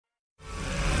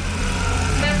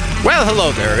Well,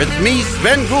 hello there. It's me,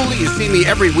 Sven Gooley. You see me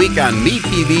every week on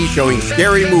MeTV showing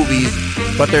scary movies,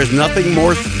 but there's nothing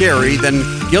more scary than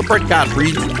Gilbert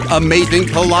Gottfried's amazing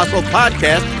Colossal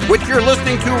podcast, which you're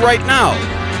listening to right now.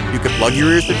 You can plug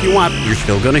your ears if you want, but you're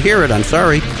still going to hear it. I'm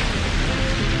sorry.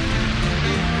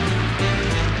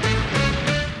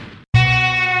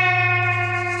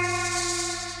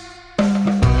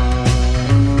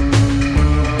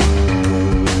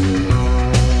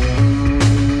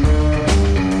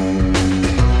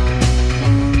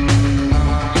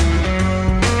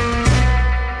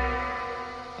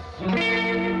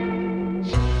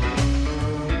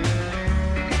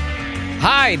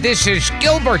 Hi, this is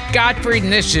Gilbert Gottfried,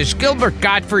 and this is Gilbert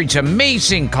Gottfried's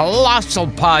amazing Colossal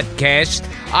podcast.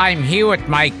 I'm here with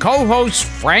my co-host,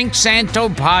 Frank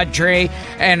Santopadre,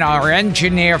 and our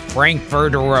engineer, Frank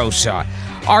Verderosa.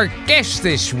 Our guest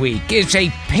this week is a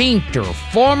painter,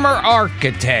 former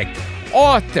architect,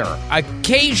 author,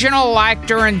 occasional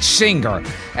actor and singer,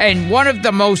 and one of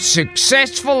the most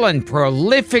successful and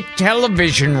prolific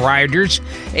television writers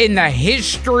in the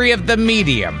history of the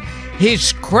medium.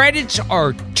 His credits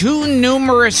are too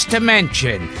numerous to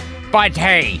mention, but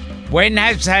hey, when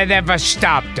has that ever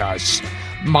stopped us?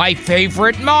 My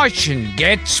Favorite Martian,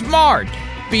 Get Smart,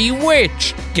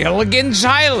 Bewitched, Gilligan's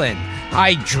Island,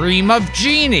 I Dream of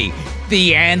Jeannie,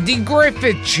 The Andy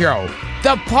Griffith Show,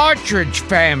 The Partridge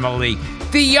Family,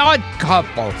 The Odd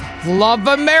Couple, Love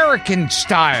American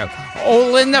Style,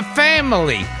 All in the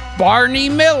Family, Barney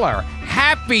Miller,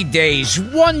 Happy Days,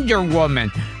 Wonder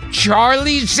Woman,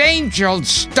 Charlie's Angels,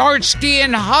 Starsky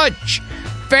and Hutch,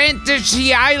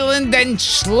 Fantasy Island, and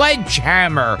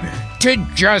Sledgehammer, to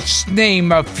just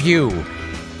name a few.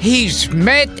 He's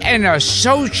met and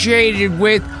associated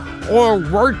with or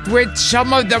worked with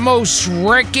some of the most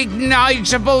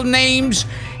recognizable names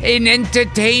in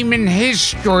entertainment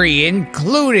history,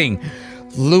 including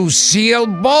Lucille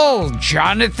Ball,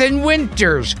 Jonathan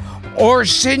Winters,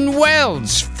 Orson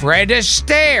Welles, Fred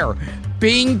Astaire,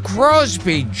 Bing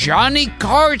Crosby, Johnny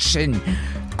Carson,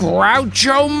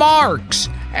 Groucho Marx,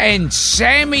 and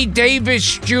Sammy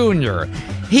Davis Jr.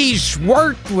 He's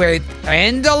worked with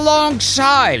and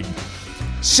alongside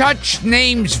such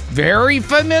names very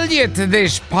familiar to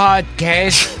this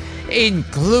podcast,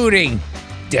 including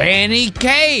Danny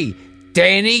Kaye,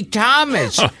 Danny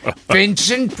Thomas,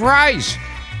 Vincent Price,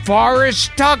 Forrest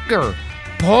Tucker,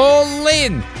 Paul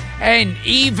Lynde, and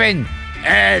even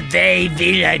they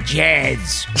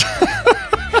villagers.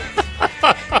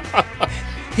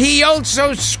 He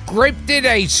also scripted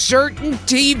a certain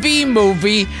TV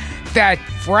movie that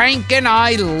Frank and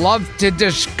I love to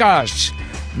discuss,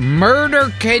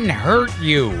 Murder Can Hurt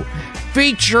You,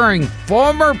 featuring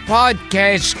former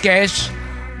podcast guests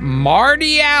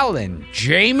Marty Allen,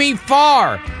 Jamie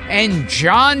Farr, and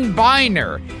John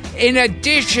Biner, in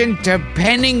addition to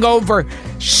penning over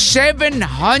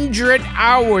 700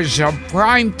 hours of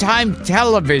primetime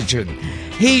television.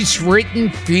 He's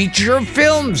written feature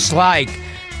films like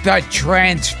The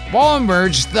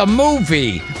Transformers the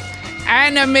Movie,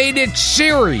 animated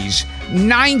series,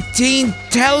 19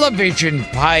 television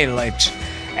pilots,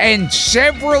 and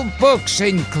several books,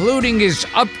 including his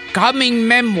upcoming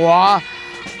memoir,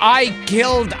 I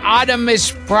Killed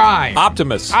Optimus Prime.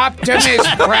 Optimus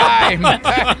Prime.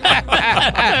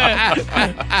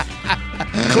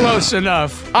 Close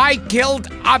enough. I Killed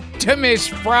Optimus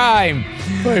Prime.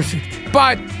 Perfect.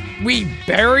 But we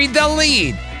buried the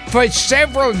lead. For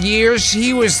several years,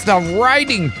 he was the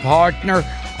writing partner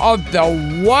of the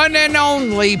one and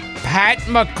only Pat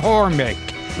McCormick.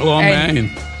 Oh, man.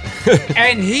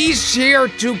 And he's here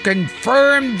to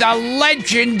confirm the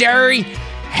legendary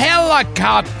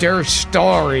helicopter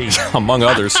story. Among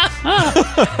others.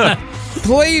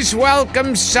 Please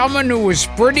welcome someone who was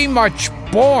pretty much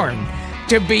born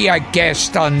to be a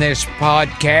guest on this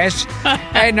podcast,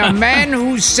 and a man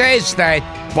who says that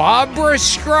Barbra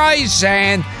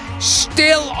Streisand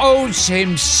still owes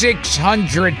him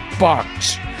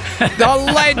 $600. The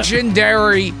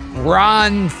legendary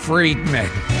Ron Friedman.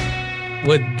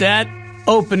 With that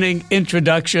opening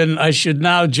introduction, I should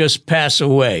now just pass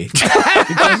away.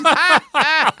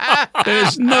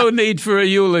 There's no need for a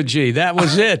eulogy. That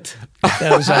was it.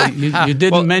 You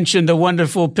didn't mention the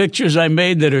wonderful pictures I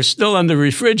made that are still on the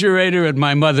refrigerator at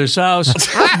my mother's house,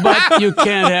 but you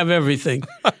can't have everything.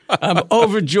 I'm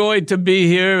overjoyed to be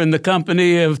here in the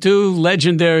company of two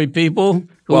legendary people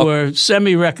who are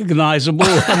semi-recognizable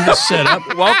on the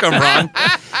setup. Welcome, Ron.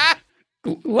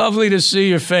 Lovely to see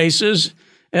your faces,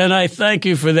 and I thank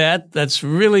you for that. That's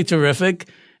really terrific.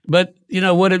 But, you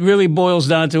know, what it really boils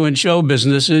down to in show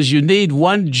business is you need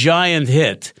one giant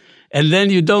hit, and then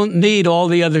you don't need all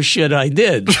the other shit I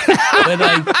did. But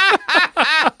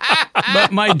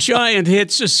But my giant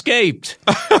hits escaped.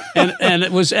 And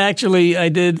it was actually,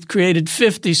 created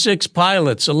 56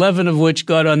 pilots, 11 of which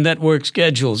got on network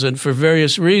schedules and for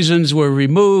various reasons were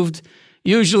removed,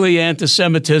 usually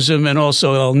anti-Semitism and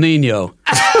also El Nino.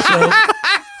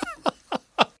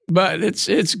 But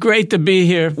it's great to be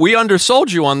here. We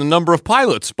undersold you on the number of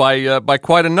pilots by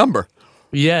quite a number.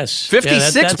 Yes.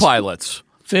 56 pilots.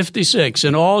 56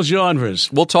 in all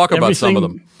genres. We'll talk about some of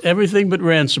them. Everything but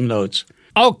ransom notes.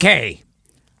 Okay.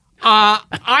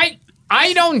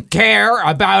 I don't care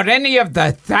about any of the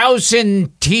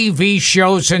 1,000 TV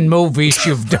shows and movies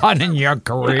you've done in your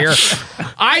career.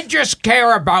 I just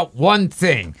care about one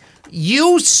thing.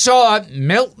 You saw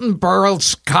Milton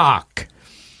Berle's cock.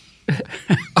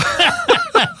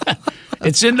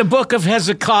 It's in the book of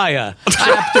Hezekiah,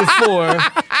 chapter 4,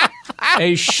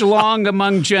 a schlong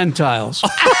among Gentiles.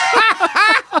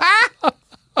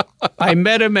 I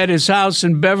met him at his house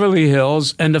in Beverly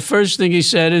Hills, and the first thing he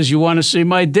said is, "You want to see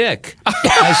my dick?"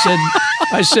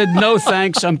 I said, "No,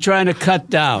 thanks. I'm trying to cut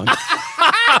down."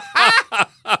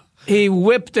 He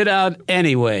whipped it out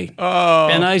anyway. Oh.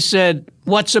 And I said,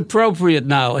 "What's appropriate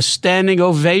now, a standing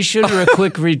ovation or a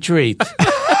quick retreat?"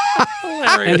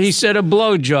 And he said, "A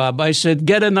blowjob." I said,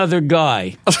 "Get another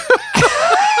guy."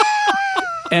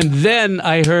 And then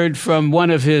I heard from one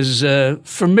of his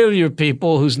familiar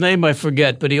people, whose name I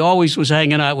forget, but he always was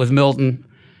hanging out with Milton,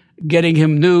 getting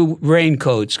him new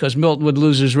raincoats, because Milton would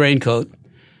lose his raincoat.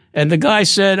 And the guy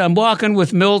said, "I'm walking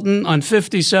with Milton on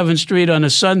 57th Street on a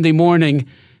Sunday morning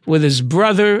with his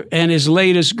brother and his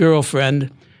latest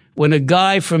girlfriend, when a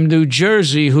guy from New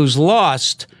Jersey who's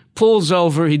lost pulls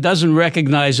over. He doesn't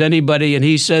recognize anybody, and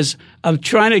he says, 'I'm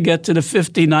trying to get to the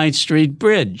 59th Street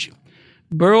Bridge.'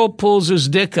 Burl pulls his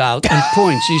dick out and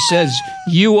points. He says,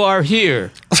 'You are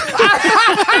here.'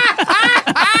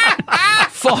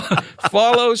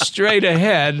 Follow straight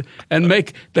ahead and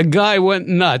make the guy went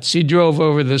nuts. He drove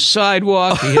over the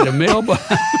sidewalk. He hit a mailbox.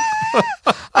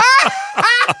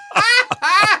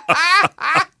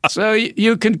 So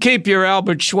you can keep your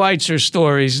Albert Schweitzer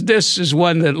stories. This is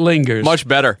one that lingers. Much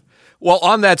better. Well,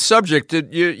 on that subject,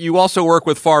 you also work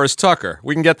with Forrest Tucker.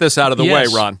 We can get this out of the way,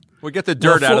 Ron. We get the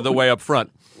dirt out of the way up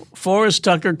front. Forrest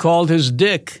Tucker called his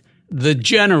dick the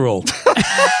General.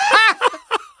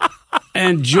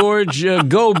 And George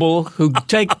Goebel, who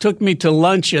took me to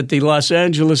lunch at the Los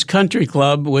Angeles Country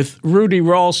Club with Rudy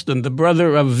Ralston, the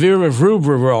brother of Vera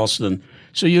Rubra Ralston.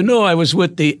 So you know I was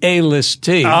with the A-list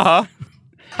team. Uh-huh.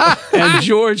 And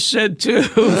George said to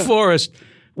Forrest,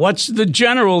 "What's the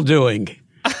General doing?"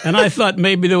 And I thought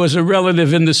maybe there was a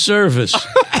relative in the service.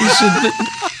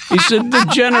 He said, "The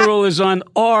General is on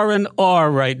R&R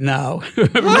right now,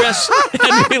 rest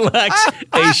and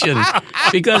relaxation,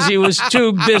 because he was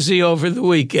too busy over the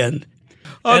weekend."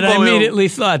 And I immediately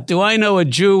thought, do I know a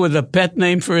Jew with a pet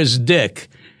name for his dick?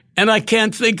 And I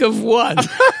can't think of one.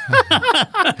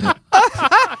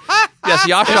 Yes,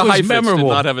 Yasha Heifetz did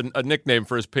not have a nickname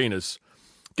for his penis.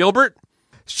 Gilbert?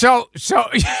 So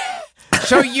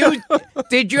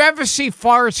did you ever see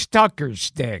Forrest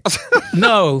Tucker's dick?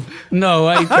 No,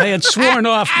 I had sworn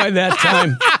off by that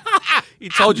time. He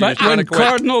told you. But when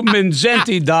Cardinal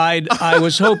Minzenti died, I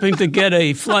was hoping to get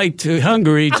a flight to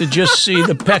Hungary to just see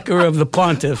the pecker of the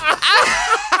pontiff.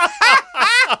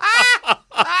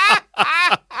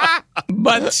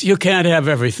 But you can't have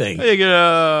everything.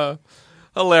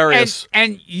 Hilarious.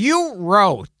 And you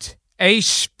wrote a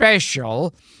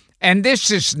special, and this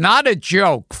is not a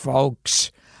joke,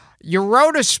 folks. You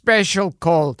wrote a special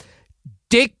called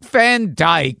Dick Van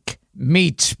Dyke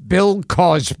Meets Bill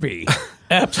Cosby.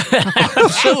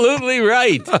 Absolutely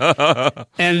right.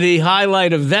 And the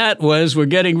highlight of that was we're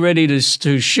getting ready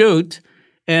to shoot,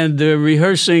 and they're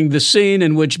rehearsing the scene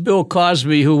in which Bill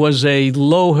Cosby, who was a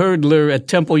low hurdler at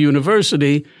Temple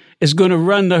University, is going to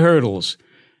run the hurdles.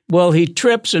 Well, he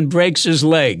trips and breaks his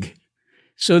leg.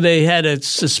 So they had to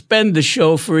suspend the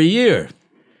show for a year.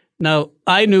 Now,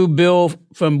 I knew Bill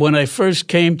from when I first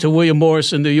came to William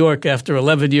Morris in New York after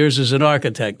 11 years as an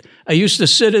architect. I used to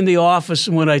sit in the office,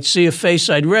 and when I'd see a face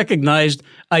I'd recognized,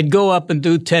 I'd go up and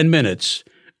do 10 minutes,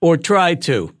 or try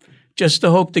to, just to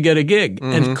hope to get a gig.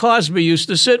 Mm-hmm. And Cosby used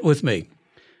to sit with me.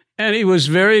 And he was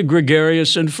very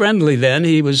gregarious and friendly then.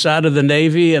 He was out of the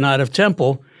Navy and out of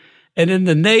Temple. And in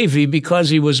the Navy,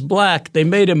 because he was black, they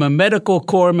made him a medical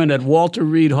corpsman at Walter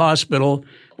Reed Hospital,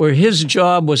 where his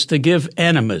job was to give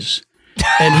enemas.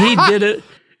 And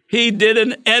he did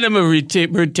an enema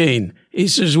routine. He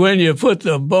says, when you put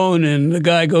the bone in, the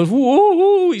guy goes,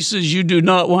 woo. He says, you do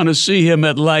not want to see him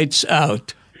at lights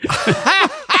out.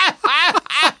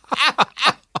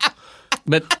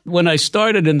 But when I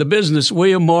started in the business,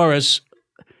 William Morris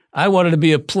I wanted to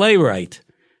be a playwright.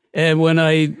 And when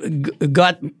I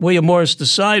got William Morris to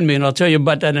sign me, and I'll tell you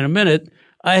about that in a minute,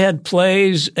 I had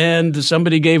plays, and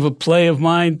somebody gave a play of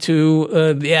mine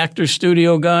to the actor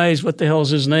studio guys. What the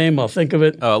hell's his name? I'll think of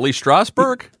it. Lee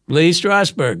Strasberg? Lee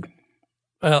Strasberg.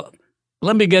 Well,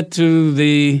 let me get to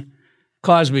the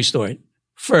Cosby story.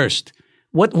 First,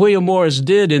 what William Morris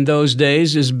did in those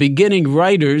days is beginning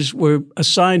writers were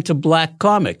assigned to black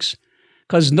comics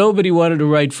because nobody wanted to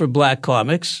write for black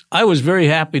comics. I was very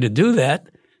happy to do that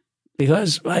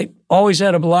because I always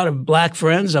had a lot of black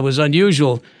friends. I was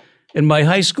unusual. In my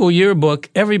high school yearbook,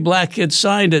 every black kid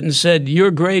signed it and said, "You're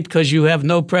great because you have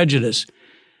no prejudice."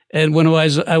 And when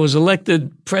I was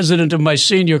elected president of my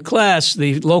senior class,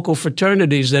 the local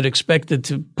fraternities that expected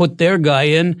to put their guy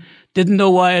in didn't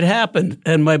know why it happened.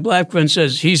 And my black friend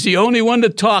says, "He's the only one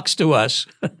that talks to us."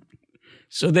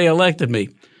 So they elected me.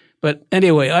 But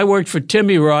anyway, I worked for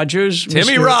Timmy Rogers.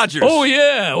 Timmy Rogers. Oh,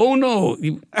 yeah. Oh, no.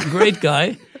 Great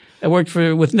guy. I worked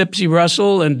with Nipsey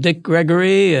Russell and Dick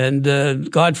Gregory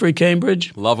and Godfrey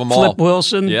Cambridge. Love them all. Flip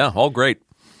Wilson. Yeah, all great.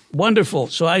 Wonderful.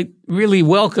 So I really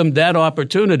welcomed that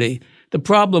opportunity. The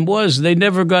problem was they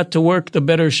never got to work the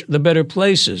better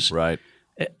places. Right.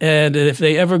 And if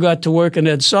they ever got to work an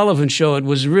Ed Sullivan show, it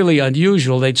was really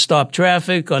unusual. They'd stop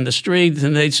traffic on the street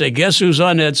and they'd say, "Guess who's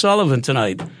on Ed Sullivan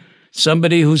tonight?"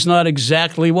 Somebody who's not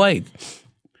exactly white.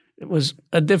 It was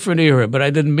a different era, but I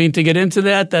didn't mean to get into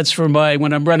that. That's for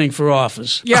when I'm running for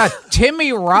office. Yeah,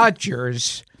 Timmy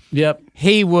Rogers. Yep.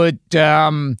 He would,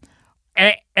 after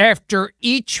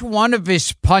each one of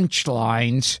his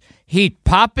punchlines, he'd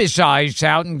pop his eyes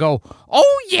out and go,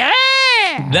 "Oh, yeah!"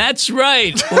 That's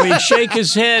right. Or he'd shake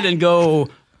his head and go,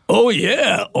 "Oh,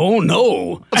 yeah. Oh,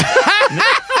 no."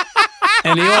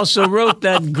 And he also wrote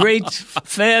that great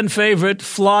fan favorite,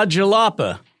 Fla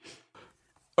Jalapa.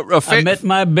 I met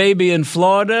my baby in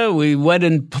Florida. We went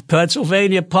in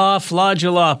Pennsylvania, Fla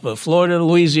Jalapa, Florida,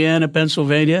 Louisiana,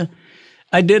 Pennsylvania.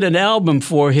 I did an album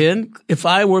for him, If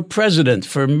I Were President,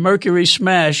 for Mercury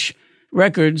Smash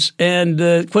Records,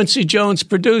 and Quincy Jones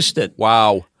produced it.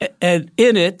 Wow. And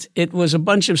in it was a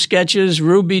bunch of sketches,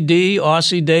 Ruby Dee,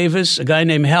 Ossie Davis, a guy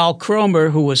named Hal Cromer,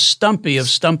 who was Stumpy of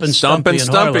Stumpin' Stumpy in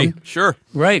Harlem. Sure.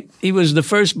 Right. He was the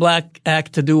first black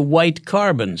act to do white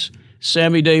carbons.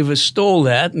 Sammy Davis stole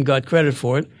that and got credit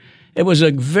for it. It was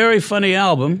a very funny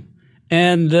album.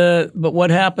 And but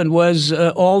what happened was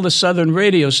all the southern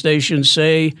radio stations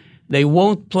say they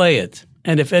won't play it.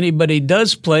 And if anybody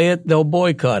does play it, they'll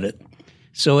boycott it.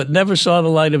 So it never saw the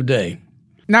light of day.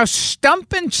 Now,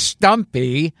 Stumpin'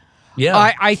 Stumpy,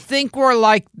 yeah, I think were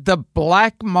like the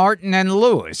Black Martin and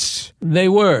Lewis. They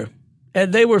were.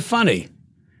 And they were funny.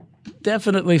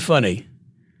 Definitely funny.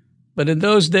 But in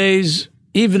those days,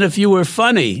 even if you were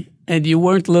funny and you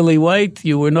weren't Lily White,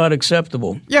 you were not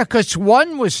acceptable. Yeah, because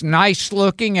one was nice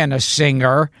looking and a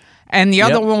singer, and the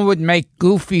other one would make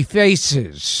goofy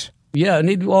faces. Yeah, and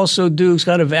he'd also do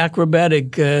kind of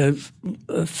acrobatic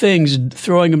things,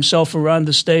 throwing himself around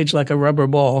the stage like a rubber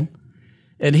ball.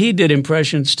 And he did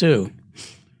impressions, too.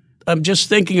 I'm just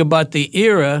thinking about the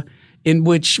era in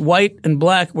which white and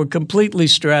black were completely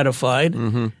stratified.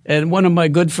 Mm-hmm. And one of my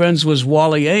good friends was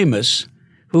Wally Amos,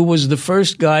 who was the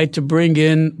first guy to bring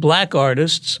in black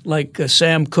artists like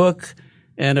Sam Cooke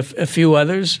and a few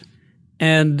others.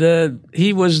 And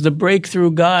he was the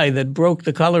breakthrough guy that broke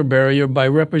the color barrier by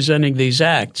representing these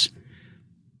acts.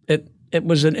 It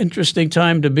was an interesting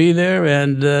time to be there,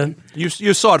 and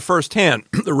you saw it firsthand.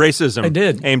 The racism I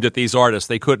did. Aimed at these artists.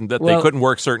 They couldn't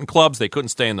work certain clubs. They couldn't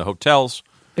stay in the hotels.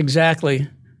 Exactly.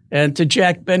 And to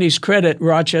Jack Benny's credit,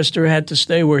 Rochester had to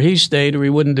stay where he stayed, or he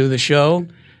wouldn't do the show.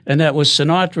 And that was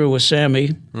Sinatra with Sammy.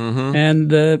 Mm-hmm.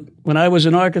 And when I was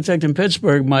an architect in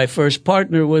Pittsburgh, my first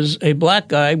partner was a black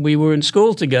guy. We were in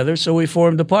school together, so we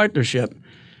formed a partnership.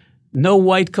 No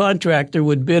white contractor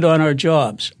would bid on our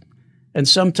jobs. And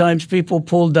sometimes people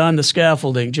pulled down the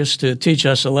scaffolding just to teach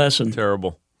us a lesson.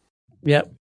 Terrible.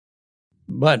 Yep.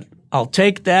 But I'll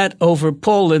take that over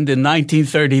Poland in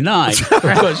 1939.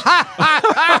 Because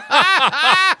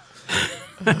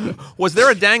was there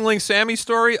a dangling Sammy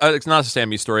story? It's not a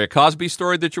Sammy story, a Cosby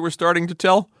story that you were starting to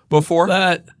tell before?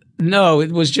 No,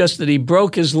 it was just that he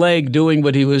broke his leg doing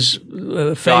what he was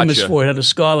famous for, had a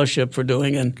scholarship for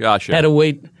doing, and had to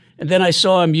wait. And then I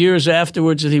saw him years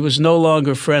afterwards, and he was no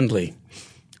longer friendly.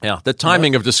 Yeah, the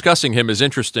timing of discussing him is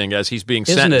interesting as he's being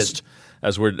sentenced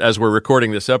as we're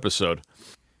recording this episode.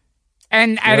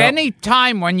 And at any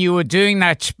time when you were doing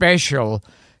that special,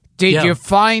 did you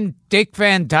find Dick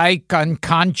Van Dyke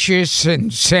unconscious in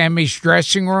Sammy's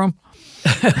dressing room?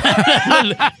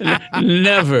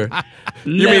 Never.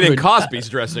 You mean in Cosby's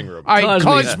dressing room?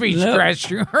 Cosby's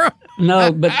dressing room.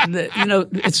 No, but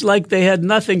it's like they had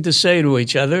nothing to say to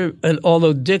each other. And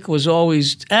although Dick was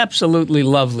always absolutely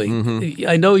lovely,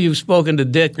 I know you've spoken to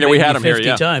Dick we had him 50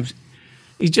 here, times.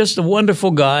 He's just a wonderful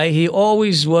guy. He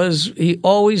always was. He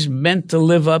always meant to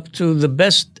live up to the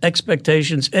best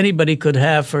expectations anybody could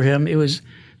have for him. He was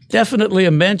definitely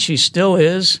a mensch. He still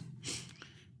is.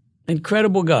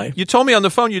 Incredible guy. You told me on the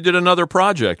phone you did another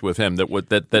project with him that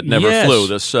never flew.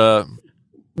 This.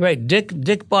 Right.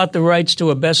 Dick bought the rights to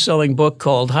a best-selling book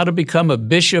called How to Become a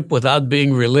Bishop Without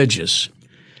Being Religious.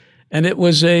 And it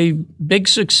was a big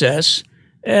success.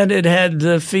 And it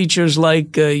had features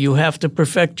like you have to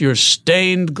perfect your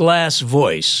stained glass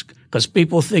voice because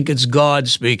people think it's God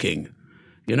speaking.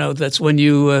 That's when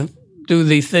you do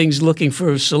the things looking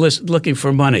for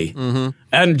money. Mm-hmm.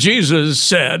 And Jesus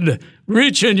said,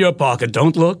 reach in your pocket,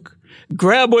 don't look.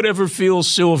 Grab whatever feels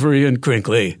silvery and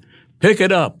crinkly. Pick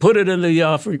it up, put it in the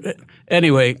offering.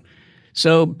 Anyway,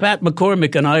 so Pat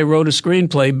McCormick and I wrote a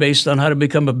screenplay based on how to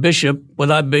become a bishop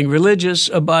without being religious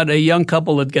about a young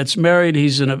couple that gets married.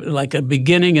 He's in a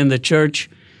beginning in the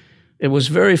church. It was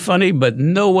very funny, but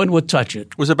no one would touch it.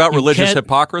 It was about religious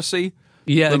hypocrisy?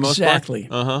 Yeah, exactly.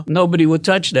 Nobody would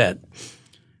touch that.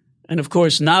 And, of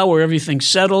course, now where everything's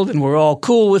settled and we're all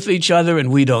cool with each other and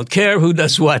we don't care who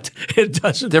does what, it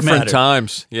doesn't matter. Different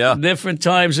times, yeah. Different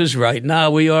times is right.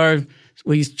 Now we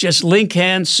just link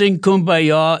hands, sing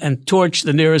Kumbaya, and torch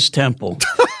the nearest temple.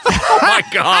 Oh, my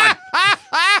God.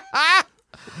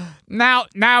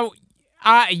 Now,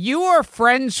 you are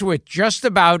friends with just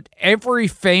about every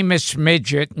famous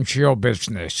midget in show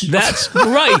business. That's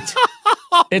right.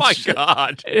 Oh, my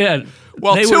God. Yeah.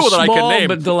 Well, they two were that I small, can name.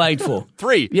 but delightful.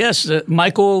 3. Yes,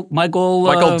 Michael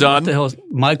Dunn.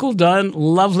 Michael Dunn,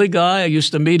 lovely guy. I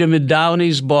used to meet him at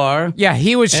Downey's bar. Yeah,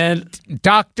 he was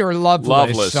Dr.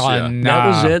 Loveless on that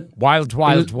was it.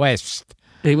 Wild West.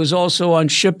 He was also on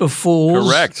Ship of Fools.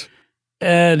 Correct.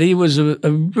 And he was a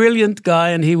brilliant guy,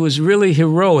 and he was really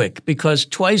heroic because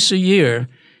twice a year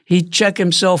he'd check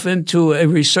himself into a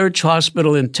research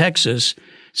hospital in Texas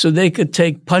so they could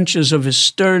take punches of his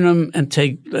sternum and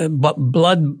take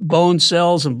bone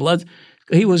cells and blood.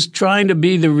 He was trying to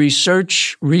be the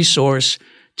research resource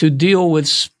to deal with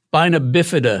spina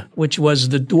bifida, which was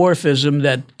the dwarfism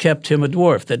that kept him a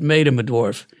dwarf, that made him a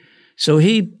dwarf. So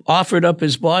he offered up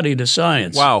his body to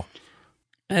science. Wow.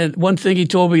 And one thing he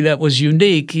told me that was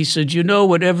unique, he said, you know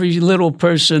what every little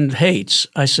person hates?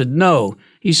 I said, no.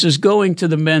 He says, going to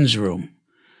the men's room.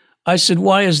 I said,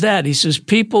 why is that? He says,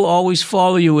 people always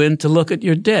follow you in to look at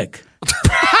your dick.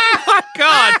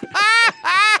 God.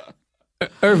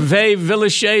 Hervé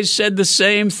Villachet said the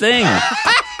same thing.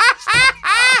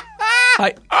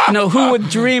 Who would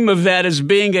dream of that as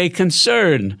being a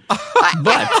concern?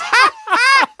 But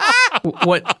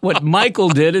what Michael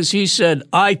did is he said,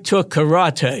 I took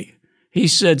karate. He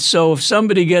said, so if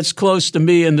somebody gets close to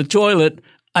me in the toilet,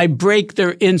 I break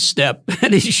their instep.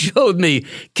 And he showed me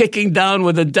kicking down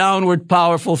with a downward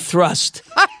powerful thrust.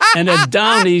 And at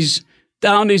Downey's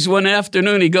one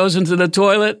afternoon, he goes into the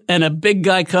toilet and a big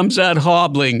guy comes out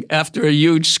hobbling after a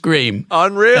huge scream.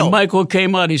 Unreal. And Michael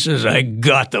came out, he says, I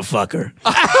got the fucker.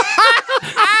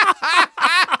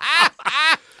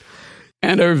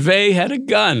 And Hervé had a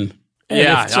gun. And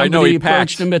if somebody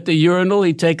approached him at the urinal,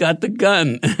 he'd take out the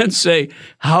gun and say,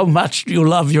 how much do you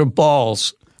love your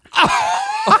balls?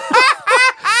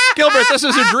 Gilbert, this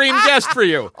is a dream guest for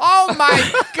you. Oh,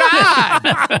 my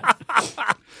God.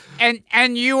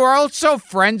 And you are also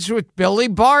friends with Billy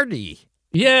Barty.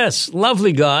 Yes,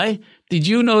 lovely guy. Did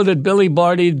you know that Billy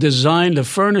Barty designed a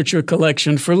furniture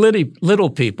collection for little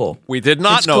people? We did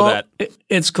not know that.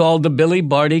 It's called the Billy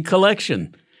Barty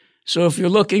Collection. So if you're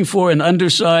looking for an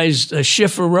undersized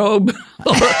schiffer robe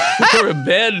or a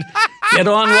bed, get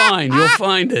online. You'll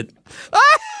find it.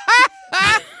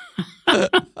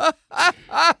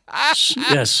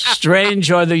 Yes,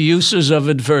 strange are the uses of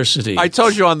adversity. I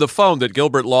told you on the phone that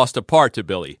Gilbert lost a part to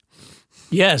Billy.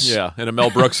 Yes. Yeah, in a Mel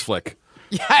Brooks flick.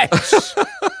 Yes.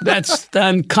 That's the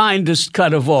unkindest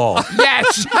cut of all.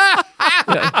 Yes.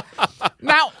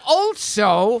 Now,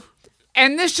 also,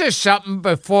 and this is something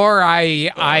before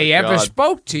I ever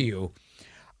spoke to you,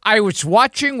 I was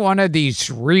watching one of these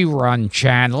rerun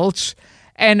channels,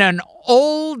 and an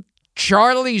old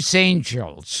Charlie's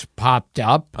Angels popped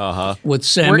up. With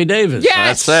Sammy Davis.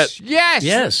 Yes. That's it.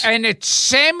 Yes. And it's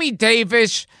Sammy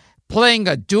Davis playing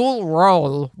a dual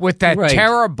role with that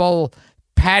terrible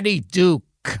Patty Duke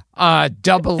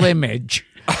double image.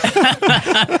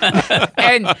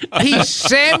 And he's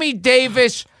Sammy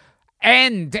Davis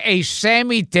and a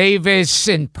Sammy Davis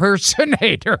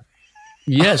impersonator.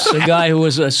 Yes, a guy who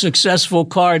was a successful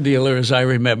car dealer, as I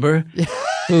remember,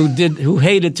 who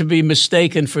hated to be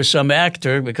mistaken for some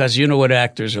actor because you know what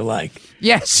actors are like.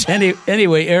 Yes.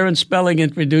 Anyway, Aaron Spelling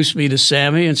introduced me to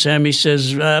Sammy, and Sammy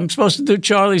says, I'm supposed to do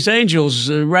Charlie's Angels.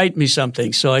 Write me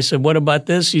something. So I said, what about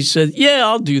this? He said, yeah,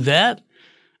 I'll do that.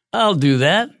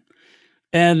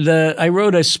 And I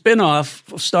wrote a spin-off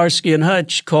of Starsky and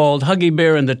Hutch called Huggy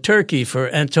Bear and the Turkey for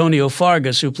Antonio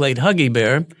Fargas, who played Huggy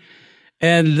Bear.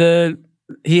 And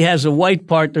he has a white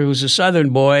partner who's a Southern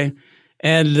boy,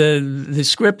 and the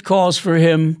script calls for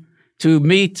him to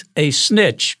meet a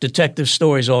snitch. Detective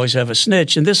stories always have a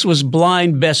snitch. And this was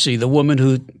Blind Bessie, the woman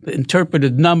who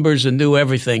interpreted numbers and knew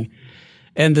everything.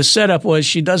 And the setup was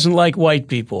she doesn't like white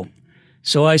people.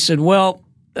 So I said, well,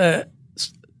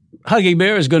 Huggy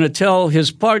Bear is going to tell his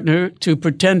partner to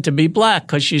pretend to be black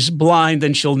because she's blind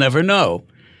and she'll never know.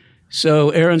 So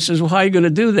Aaron says, well, how are you going to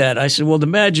do that? I said, well, the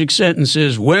magic sentence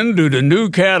is, when do the new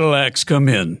Cadillacs come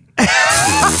in?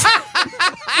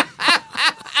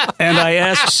 And I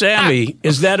asked Sammy,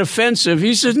 is that offensive?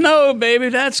 He said, no, baby,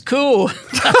 that's cool.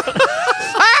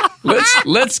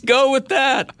 Let's go with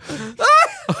that.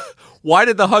 Why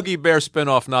did the Huggy Bear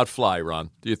spinoff not fly, Ron,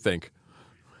 do you think?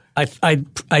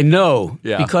 I know,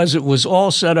 because it was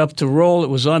all set up to roll. It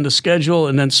was on the schedule,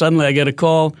 and then suddenly I get a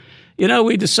call.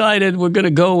 We decided we're going to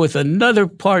go with another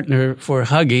partner for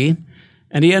Huggy,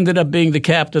 and he ended up being the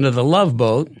captain of the Love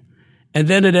Boat. And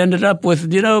then it ended up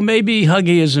with, maybe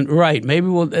Huggy isn't right. Maybe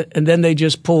and then they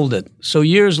just pulled it. So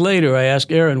years later, I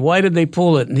asked Aaron, why did they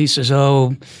pull it? And he says,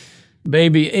 oh,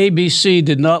 baby, ABC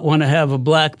did not want to have a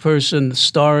black person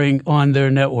starring on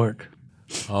their network.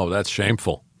 Oh, that's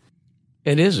shameful.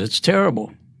 It is. It's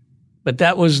terrible. But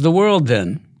that was the world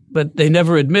then. But they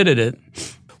never admitted it.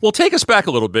 Well, take us back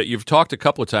a little bit. You've talked a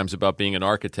couple of times about being an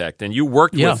architect, and you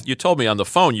worked with, you told me on the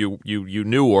phone you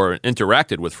knew or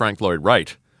interacted with Frank Lloyd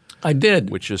Wright. I did.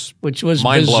 Which was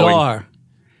mind-blowing. Bizarre.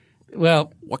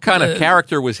 Well, what kind of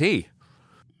character was he?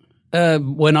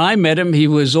 When I met him, he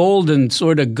was old and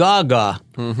sort of gaga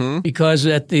because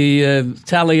at the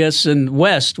Taliesin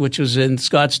West, which was in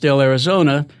Scottsdale,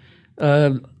 Arizona,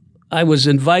 I was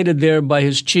invited there by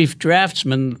his chief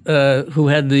draftsman who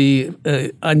had the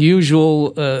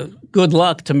unusual good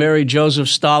luck to marry Joseph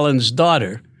Stalin's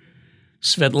daughter,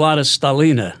 Svetlana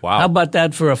Stalina. Wow. How about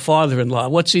that for a father-in-law?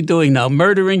 What's he doing now?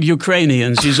 Murdering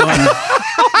Ukrainians. He's on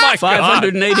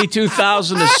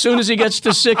 582,000. As soon as he gets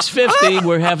to 650,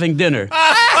 we're having dinner.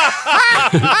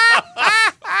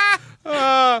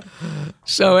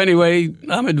 So anyway,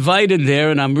 I'm invited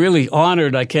there, and I'm really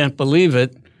honored. I can't believe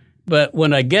it. But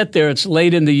when I get there, it's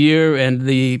late in the year, and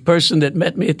the person that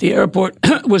met me at the airport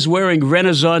was wearing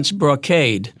Renaissance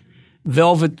brocade,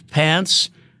 velvet pants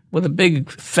with a big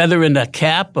feather in a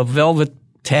cap, a velvet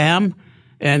tam,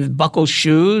 and buckle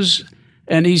shoes.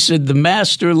 And he said, the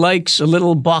master likes a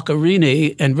little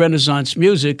Boccherini and Renaissance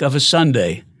music of a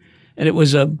Sunday. And it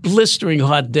was a blistering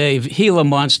hot day. Gila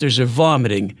monsters are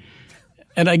vomiting.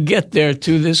 And I get there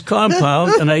to this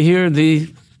compound, and I hear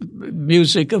the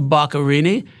music of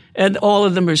Boccherini, and all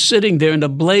of them are sitting there in the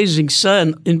blazing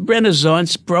sun in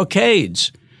Renaissance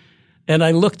brocades. And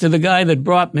I looked to the guy that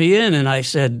brought me in, and I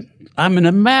said, I'm in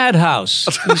a madhouse.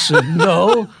 He said,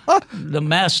 no, the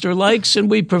master likes, and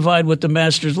we provide what the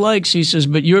master likes. He says,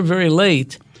 but you're very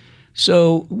late,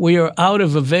 so we are out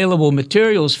of available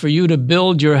materials for you to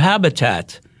build your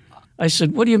habitat. I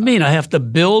said, what do you mean? I have to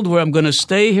build where I'm going to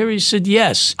stay here? He said,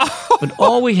 yes, but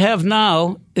all we have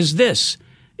now is this.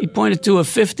 He pointed to a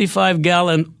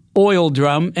 55-gallon oil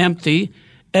drum, empty,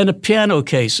 and a piano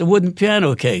case, a wooden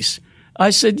piano case. I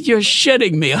said, you're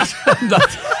shitting me.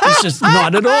 He says,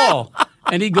 not at all.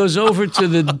 And he goes over to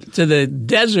the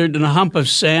desert in a hump of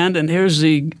sand, and here's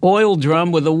the oil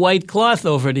drum with a white cloth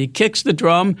over it. He kicks the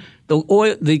drum,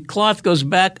 the cloth goes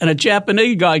back, and a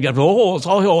Japanese guy goes,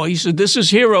 oh. He said, this is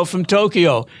Hiro from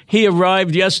Tokyo. He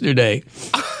arrived yesterday.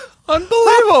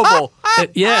 Unbelievable.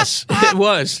 Yes, it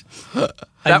was.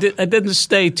 I didn't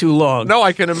stay too long. No,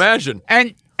 I can imagine.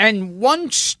 And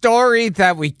one story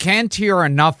that we can't hear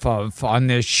enough of on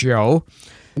this show.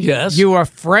 Yes. You were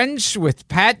friends with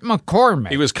Pat McCormick.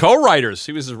 He was co-writers.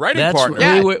 He was his writing partner.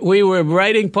 Yeah. We were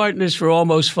writing partners for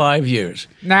almost 5 years.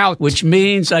 Now, which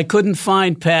means I couldn't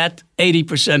find Pat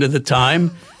 80% of the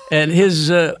time, and his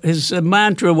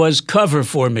mantra was cover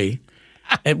for me.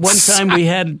 At one time we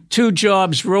had 2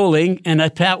 jobs rolling, and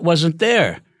Pat wasn't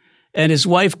there. And his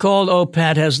wife called, oh,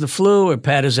 Pat has the flu, or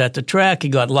Pat is at the track. He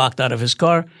got locked out of his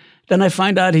car. Then I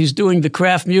find out he's doing the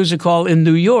Kraft Music Hall in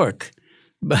New York.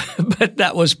 But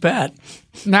that was Pat.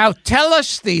 Now tell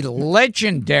us the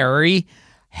legendary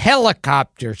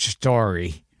helicopter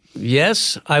story.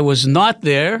 Yes, I was not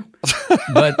there,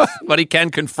 but But he can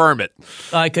confirm it.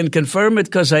 I can confirm it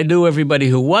because I knew everybody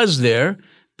who was there.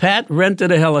 Pat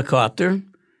rented a helicopter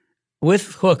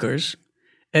with hookers,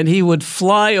 and he would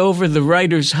fly over the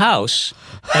writer's house,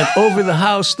 and over the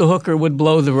house the hooker would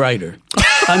blow the writer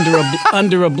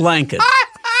under a blanket.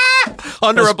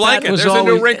 Under a blanket. There's a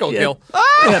new wrinkle, Gil.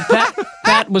 Yeah,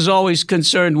 Pat was always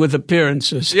concerned with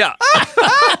appearances. Yeah.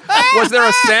 Was there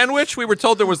a sandwich? We were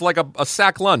told there was like a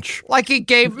sack lunch. Like he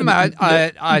gave him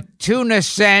a tuna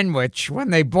sandwich when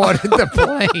they boarded the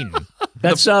plane.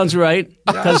 That sounds right,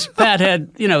 because Pat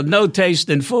had, no taste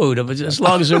in food. As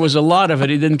long as there was a lot of it,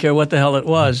 he didn't care what the hell it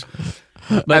was.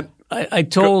 But I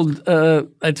told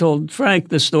Frank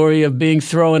the story of being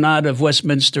thrown out of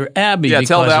Westminster Abbey. Yeah,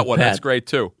 tell that of one. Pat. That's great,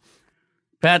 too.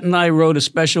 Pat and I wrote a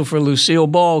special for Lucille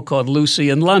Ball called Lucy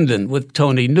in London with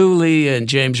Tony Newley and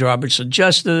James Robertson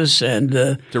Justice. And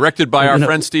directed by our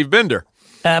friend Steve Binder.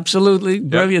 Absolutely.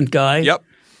 Brilliant guy. Yep.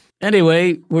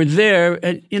 Anyway, we're there,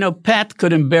 and, Pat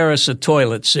could embarrass a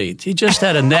toilet seat. He just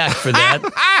had a knack for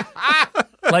that.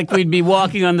 Like we'd be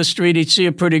walking on the street, he'd see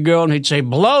a pretty girl, and he'd say,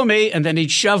 "Blow me," and then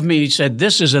he'd shove me. He said,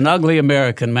 "This is an ugly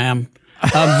American, ma'am.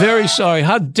 I'm very sorry.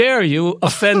 How dare you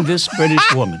offend this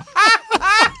British woman?"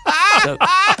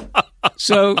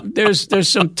 So there's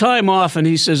some time off, and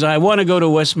he says, "I want to go to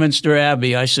Westminster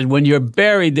Abbey." I said, "When you're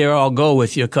buried there, I'll go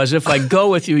with you, because if I go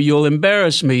with you, you'll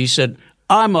embarrass me." He said,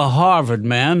 "I'm a Harvard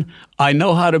man. I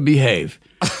know how to behave."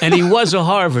 And he was a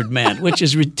Harvard man, which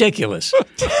is ridiculous.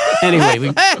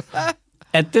 Anyway,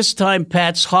 at this time,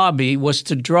 Pat's hobby was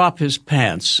to drop his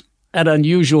pants at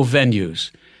unusual venues.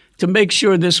 To make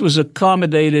sure this was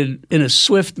accommodated in a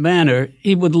swift manner,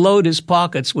 he would load his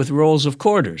pockets with rolls of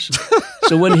quarters.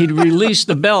 So when he'd release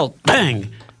the belt, bang,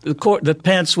 the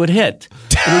pants would hit.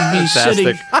 And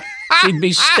he'd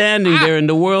be standing there in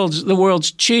the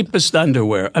world's cheapest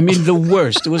underwear. I mean, the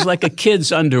worst. It was like a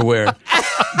kid's underwear,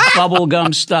 bubble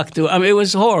gum stuck to it. I mean, it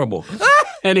was horrible.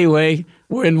 Anyway,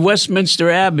 we're in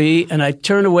Westminster Abbey, and I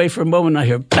turn away for a moment, and I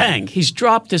hear, bang, he's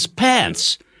dropped his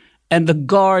pants. And the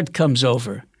guard comes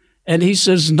over. And he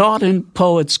says, "Not in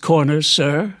Poets' Corner,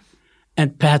 sir."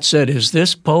 And Pat said, "Is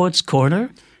this Poets'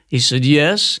 Corner?" He said,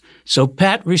 "Yes." So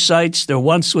Pat recites, "There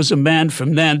once was a man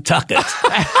from Nantucket."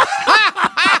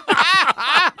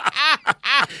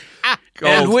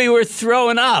 And we were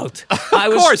thrown out. I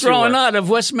was thrown out of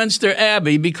Westminster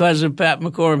Abbey because of Pat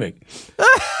McCormick.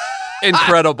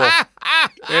 Incredible.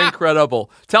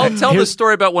 Incredible. Tell the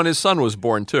story about when his son was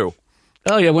born, too.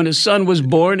 Oh, yeah. When his son was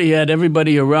born, he had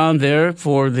everybody around there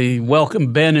for the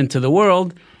welcome Ben into the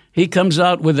world. He comes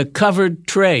out with a covered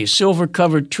tray,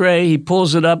 silver-covered tray. He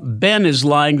pulls it up. Ben is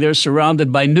lying there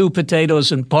surrounded by new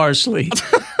potatoes and parsley.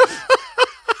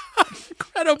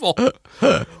 Incredible.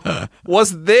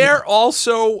 Was there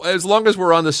also, as long as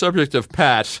we're on the subject of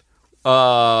Pat,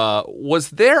 was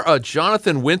there a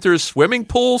Jonathan Winters swimming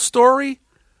pool story?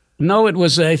 No, it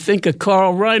was, I think, a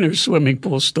Carl Reiner swimming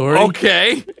pool story.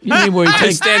 Okay. You mean where I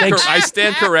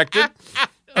stand corrected.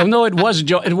 Oh, no, it was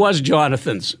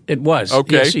Jonathan's. It was.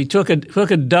 Okay. Yes, he took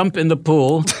a dump in the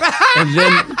pool, and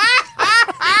then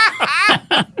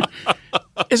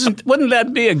wouldn't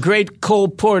that be a great Cole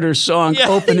Porter song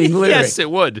opening lyric? Yes,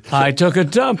 it would. I took a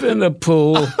dump in the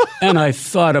pool, and I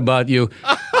thought about you.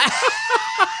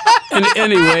 And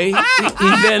anyway,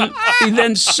 he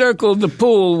then circled the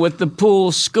pool with the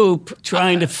pool scoop,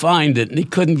 trying to find it, and he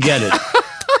couldn't get it.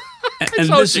 And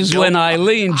this is when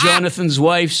Eileen, Jonathan's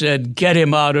wife, said, "Get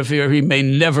him out of here. He may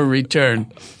never return."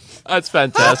 That's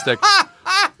fantastic.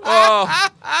 Oh.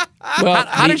 Well,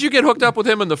 how did you get hooked up with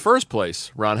him in the first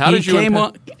place, Ron? How did you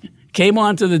came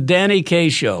on to the Danny Kaye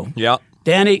show. Yeah.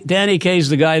 Danny Kaye's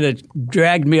the guy that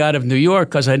dragged me out of New York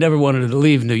because I never wanted to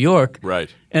leave New York. Right.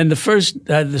 And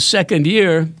the second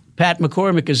year, Pat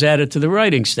McCormick is added to the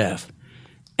writing staff.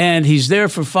 And he's there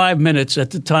for 5 minutes at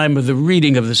the time of the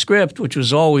reading of the script, which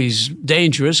was always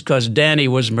dangerous because Danny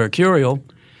was mercurial.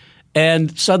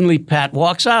 And suddenly Pat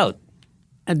walks out.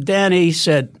 And Danny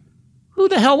said, "Who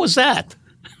the hell was that?"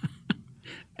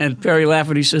 And Perry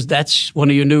Lafferty says, "That's one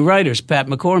of your new writers, Pat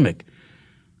McCormick."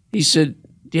 He said,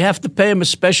 "Do you have to pay him a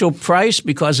special price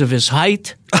because of his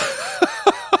height?"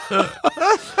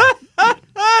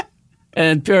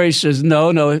 And Perry says, no.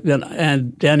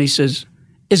 And Danny says,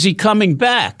 "Is he coming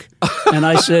back?" And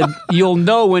I said, "You'll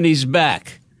know when he's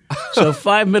back." So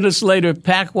 5 minutes later,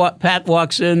 Pat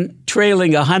walks in,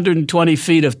 trailing 120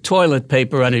 feet of toilet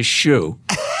paper on his shoe.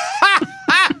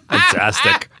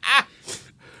 Fantastic.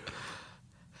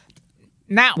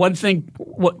 Now, one thing,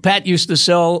 Pat used to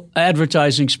sell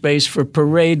advertising space for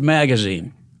Parade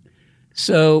magazine.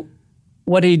 So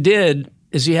what he did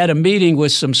is he had a meeting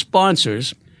with some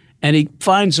sponsors, and he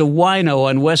finds a wino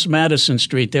on West Madison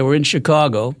Street. They were in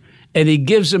Chicago, and he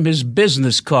gives him his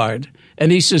business card.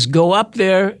 And he says, go up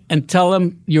there and tell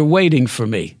him you're waiting for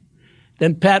me.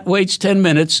 Then Pat waits 10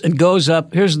 minutes and goes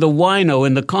up. Here's the wino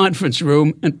in the conference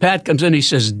room. And Pat comes in. He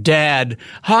says, Dad,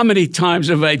 how many times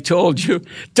have I told you,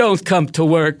 don't come to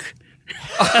work?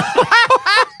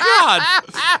 God.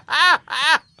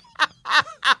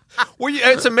 Well,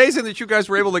 it's amazing that you guys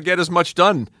were able to get as much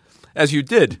done as you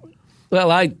did.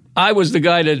 Well, I was the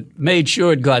guy that made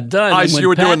sure it got done. I see you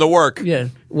were doing the work. Yeah.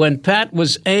 When Pat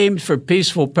was aimed for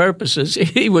peaceful purposes,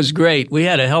 he was great. We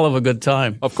had a hell of a good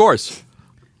time. Of course.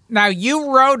 Now,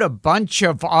 you wrote a bunch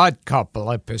of Odd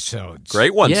Couple episodes.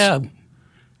 Great ones. Yeah.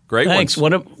 Great Thanks.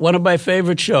 ones. One of my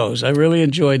favorite shows. I really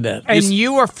enjoyed that. And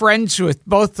you were friends with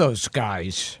both those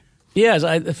guys. Yes,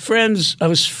 I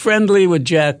was friendly with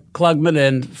Jack Klugman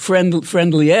and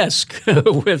friendly-esque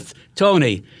with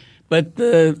Tony. But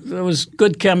there was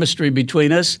good chemistry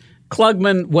between us.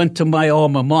 Klugman went to my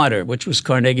alma mater, which was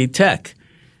Carnegie Tech.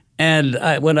 And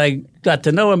when I got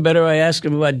to know him better, I asked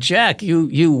him about, Jack,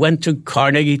 you went to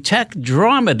Carnegie Tech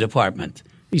drama department.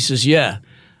 He says, yeah.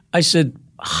 I said,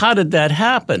 how did that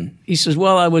happen? He says,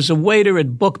 well, I was a waiter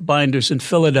at Bookbinders in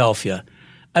Philadelphia.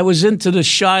 I was into the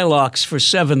Shylocks for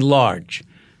 7 large.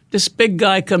 This big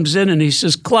guy comes in and he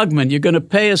says, Klugman, you're going to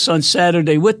pay us on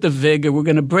Saturday with the vig, or we're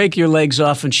going to break your legs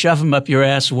off and shove them up your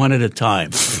ass one at a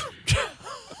time.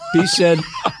 He said,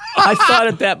 I thought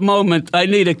at that moment I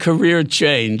need a career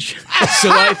change. So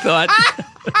I thought,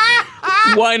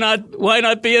 why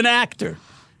not be an actor?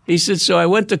 He said, so I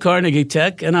went to Carnegie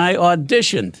Tech and I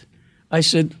auditioned. I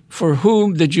said, for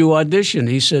whom did you audition?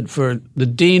 He said, for the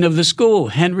dean of the school,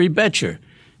 Henry Betcher.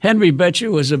 Henry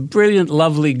Betcher was a brilliant,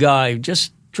 lovely guy,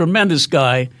 just tremendous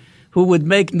guy who would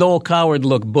make Noel Coward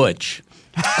look butch.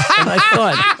 And I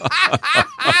thought,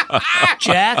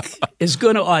 Jack is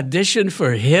going to audition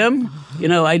for him? You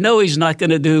know, I know he's not going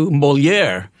to do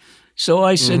Moliere. So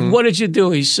I said, what did you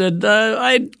do? He said,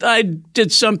 I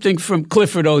did something from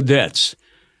Clifford Odets.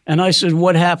 And I said,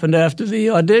 what happened after the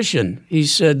audition? He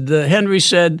said, Henry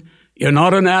said, you're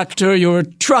not an actor, you're a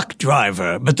truck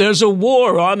driver. But there's a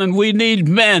war on and we need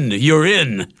men. You're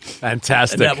in.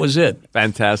 Fantastic. And that was it.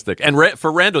 Fantastic. And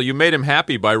for Randall, you made him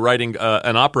happy by writing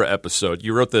an opera episode.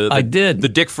 You wrote I did. the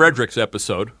Dick Fredericks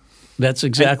episode. That's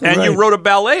exactly right. right. And you wrote a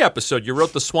ballet episode. You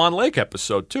wrote the Swan Lake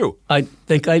episode, too. I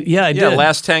did. Yeah,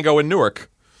 Last Tango in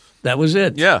Newark. That was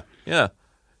it. Yeah.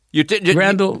 You did.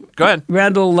 Randall, go ahead.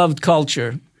 Randall loved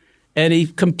culture. And he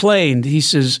complained. He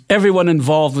says, everyone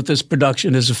involved with this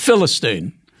production is a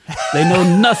Philistine. They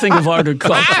know nothing of art or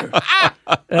culture.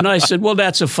 And I said, well,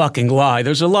 that's a fucking lie.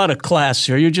 There's a lot of class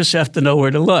here. You just have to know where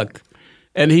to look.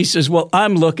 And he says, well,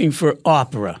 I'm looking for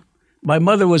opera. My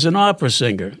mother was an opera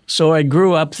singer. So I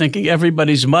grew up thinking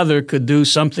everybody's mother could do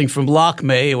something from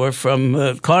Lakme or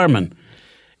from Carmen.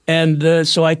 And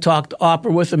so I talked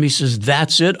opera with him. He says,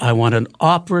 that's it. I want an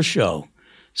opera show.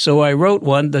 So I wrote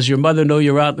one, Does Your Mother Know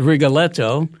You're Out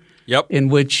Rigoletto? Yep. In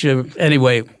which,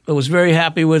 anyway, I was very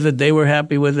happy with it. They were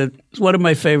happy with it. It's one of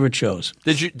my favorite shows.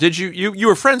 Did you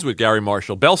were friends with Gary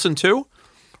Marshall? Belson too,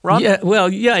 Ron? Yeah,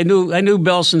 well, yeah, I knew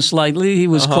Belson slightly. He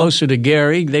was closer to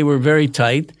Gary. They were very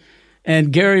tight.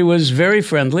 And Gary was very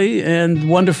friendly and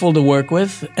wonderful to work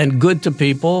with and good to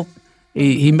people.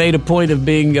 He made a point of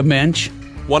being a mensch.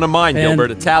 One of mine,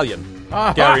 Gilbert, Italian.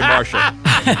 Gary Marshall.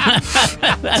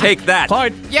 Take that.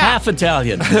 Half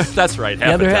Italian. That's right. The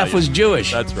other half was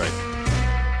Jewish. That's right.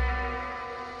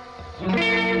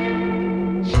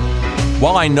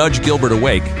 While I nudge Gilbert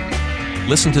awake,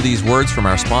 listen to these words from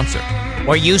our sponsor.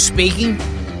 Were you speaking?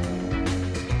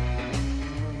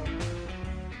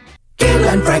 Gil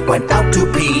and Frank went out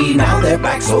to pee. Now they're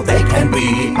back so they can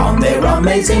be on their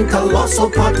amazing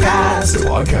colossal podcast.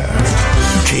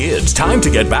 Kids, time to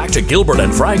get back to Gilbert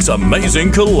and Frank's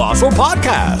amazing colossal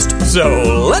podcast.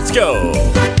 So let's go.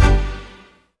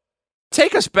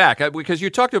 Take us back, because you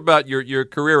talked about your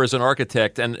career as an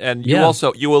architect, and you Yeah.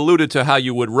 also alluded to how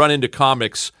you would run into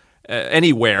comics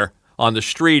anywhere on the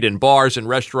street, in bars and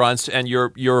restaurants, and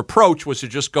your approach was to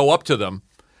just go up to them,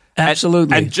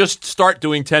 Absolutely. and just start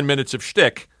doing 10 minutes of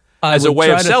shtick as a way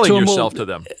of selling yourself to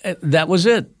them. That was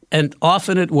it, and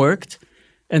often it worked.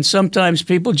 And sometimes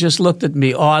people just looked at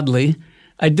me oddly.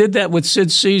 I did that with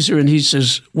Sid Caesar, and he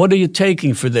says, what are you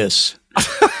taking for this?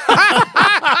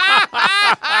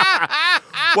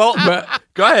 Well,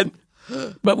 go ahead.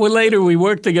 But later we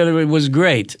worked together. It was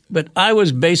great. But I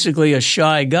was basically a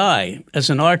shy guy. As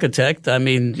an architect, I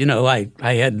mean, you know, I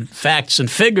had facts and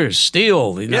figures,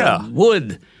 steel,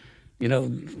 wood. You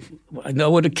know, I know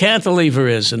what a cantilever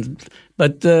is.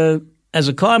 But as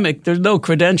a comic, there's no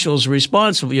credentials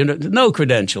responsible. No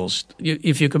credentials.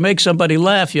 If you can make somebody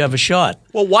laugh, you have a shot.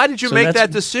 Well, why did you make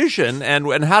that decision,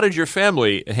 and how did your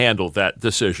family handle that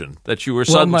decision, that you were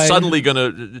suddenly going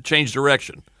to change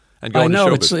direction and go into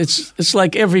show business? It's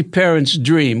like every parent's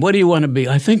dream. What do you want to be?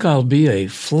 I think I'll be a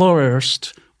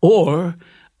florist or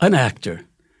an actor.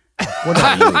 What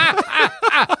are you?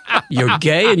 You're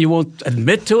gay and you won't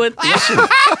admit to it? Listen.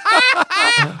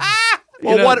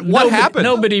 Well, what happened?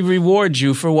 Nobody rewards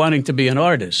you for wanting to be an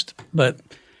artist. But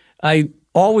I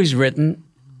always written.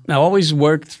 I always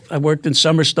worked. I worked in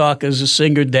summer stock as a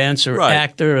singer, dancer,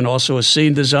 actor, and also a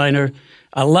scene designer.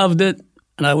 I loved it,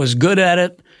 and I was good at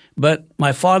it. But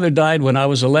my father died when I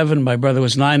was 11. My brother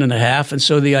was 9.5. And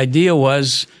so the idea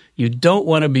was you don't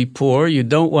want to be poor. You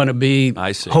don't want to be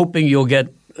hoping you'll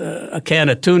get a can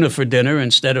of tuna for dinner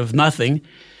instead of nothing.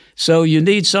 So you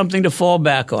need something to fall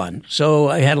back on. So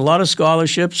I had a lot of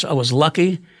scholarships. I was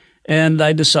lucky, and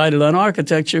I decided on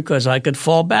architecture because I could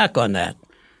fall back on that.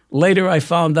 Later, I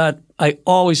found out I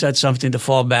always had something to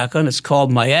fall back on. It's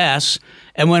called my ass,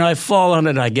 and when I fall on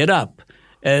it, I get up.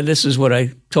 And this is what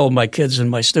I told my kids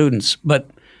and my students. But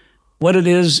what it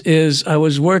is I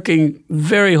was working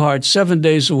very hard, 7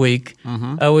 days a week.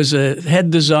 Mm-hmm. I was a head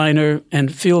designer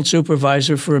and field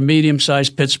supervisor for a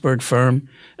medium-sized Pittsburgh firm,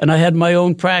 and I had my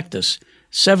own practice.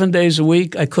 7 days a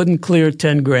week, I couldn't clear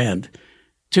 $10,000.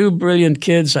 2 brilliant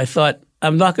kids. I thought,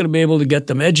 I'm not going to be able to get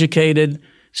them educated,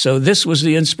 so this was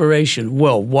the inspiration.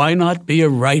 Well, why not be a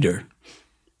writer?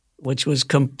 Which was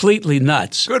completely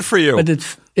nuts. Good for you. But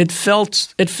it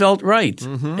felt right.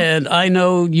 Mm-hmm. And I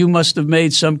know you must have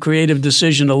made some creative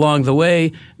decision along the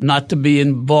way not to be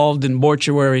involved in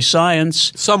mortuary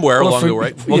science. Somewhere along the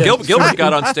way. Well, yeah. Gilbert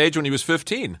got on stage when he was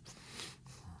 15.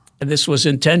 And this was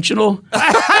intentional?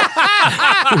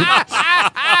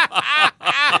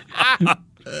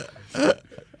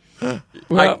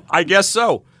 Well, I guess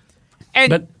so.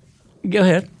 But go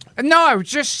ahead. No, I was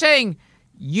just saying,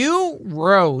 you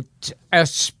wrote a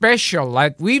special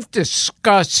that we've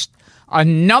discussed a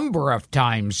number of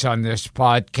times on this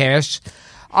podcast.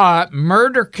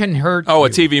 Murder Can Hurt You. Oh, a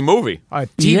TV movie. A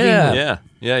TV movie.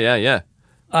 Yeah.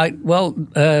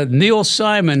 Neil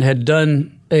Simon had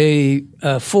done a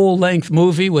full-length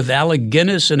movie with Alec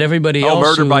Guinness and everybody else.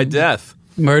 Murder by Death.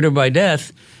 Murder by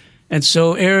Death. And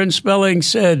so Aaron Spelling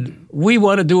said, we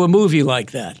want to do a movie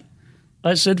like that.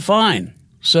 I said, fine.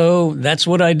 So that's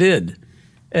what I did.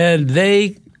 And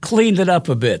they cleaned it up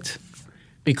a bit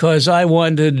because I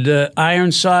wanted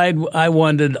Ironside. I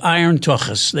wanted Iron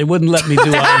Tuchus. They wouldn't let me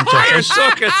do Iron Tuchus.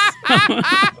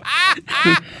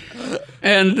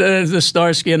 And the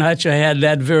Starsky and Hutch, I had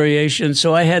that variation.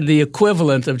 So I had the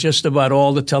equivalent of just about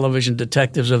all the television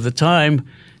detectives of the time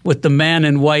with the man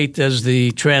in white as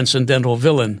the transcendental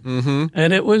villain. Mm-hmm.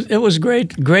 And it was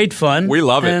great fun. We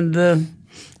love it. And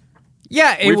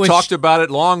we've talked about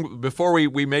it long before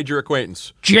we made your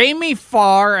acquaintance. Jamie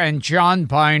Farr and John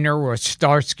Biner were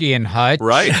Starsky and Hutch.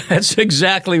 Right. That's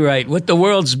exactly right. With the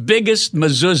world's biggest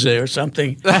mezuzah or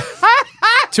something.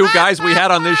 2 guys we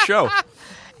had on this show.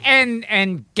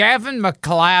 And Gavin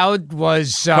MacLeod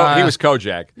was... he was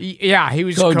Kojak. Yeah, he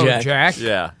was Kojak.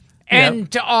 Yeah.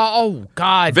 And, oh,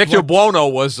 God. Victor Buono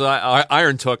was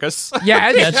Iron Tuchus.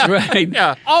 Yeah, that's right.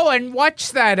 Yeah. Oh, and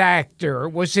what's that actor?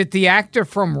 Was it the actor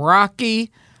from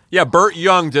Rocky? Yeah, Burt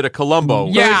Young did a Columbo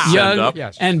Young,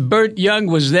 yes. And Burt Young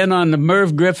was then on the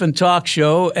Merv Griffin talk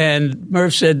show, and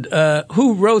Merv said,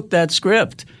 who wrote that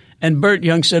script? And Burt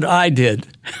Young said, I did.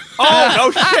 Oh, no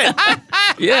shit.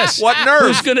 Yes. What nerve?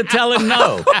 Who's going to tell him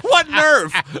no? What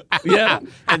nerve? Yeah.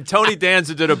 And Tony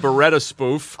Danza did a Beretta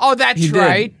spoof. Oh, that's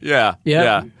right. Yeah.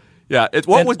 Go ahead.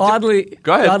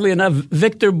 Oddly enough,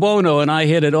 Victor Buono and I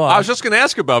hit it off. I was just going to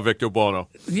ask about Victor Buono.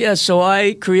 Yeah, so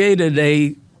I created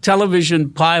a television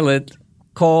pilot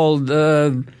called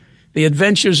The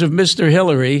Adventures of Mr.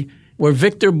 Hillary, where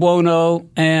Victor Buono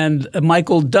and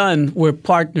Michael Dunn were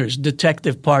partners,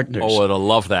 detective partners. Oh, I'd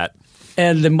love that.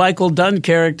 And the Michael Dunn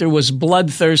character was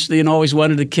bloodthirsty and always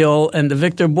wanted to kill, and the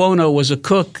Victor Buono was a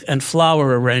cook and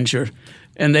flower arranger,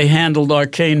 and they handled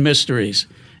arcane mysteries.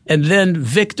 And then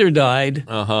Victor died,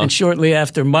 and shortly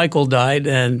after Michael died,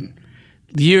 and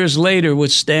years later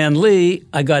with Stan Lee,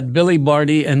 I got Billy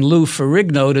Barty and Lou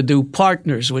Ferrigno to do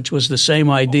Partners, which was the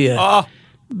same idea.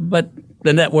 But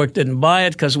the network didn't buy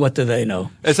it because what do they know?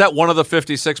 Is that one of the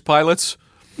 56 pilots?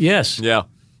 Yes. Yeah.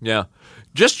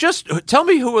 Just tell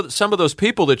me who are some of those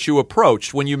people that you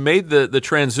approached when you made the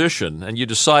transition and you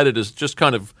decided to just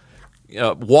kind of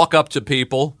walk up to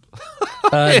people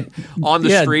on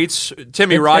the streets.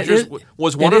 Timmy Rogers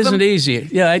was one of them? It isn't easy.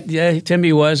 Yeah,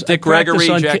 Timmy was. Dick Gregory,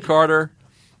 Jack Carter.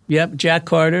 Yep, Jack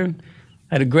Carter.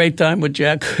 had a great time with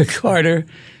Jack Carter.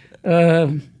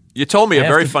 You told me a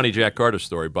very funny Jack Carter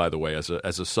story, by the way, as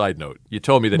a side note. You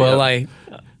told me that. Well,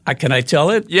 can I tell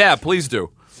it? Yeah, please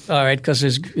do. All right, because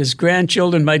his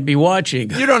grandchildren might be watching.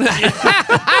 You don't have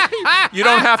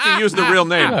to use the real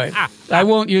name. All right. I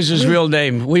won't use his real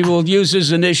name. We will use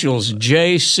his initials,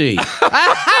 J.C.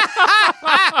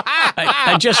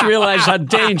 I just realized how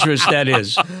dangerous that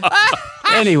is.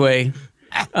 Anyway,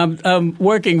 I'm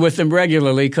working with him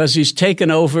regularly because he's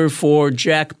taken over for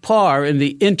Jack Parr in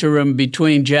the interim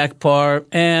between Jack Parr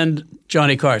and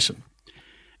Johnny Carson.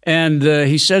 And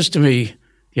he says to me,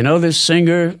 you know this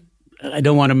singer? I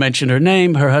don't want to mention her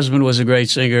name. Her husband was a great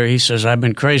singer. He says, I've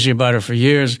been crazy about her for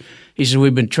years. He said,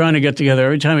 we've been trying to get together.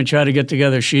 Every time we try to get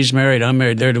together, she's married, I'm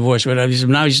married, they're divorced. He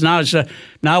said,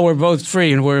 now we're both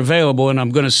free and we're available, and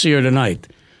I'm going to see her tonight.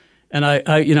 And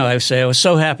I say, I was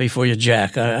so happy for you,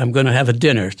 Jack. I'm going to have a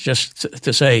dinner just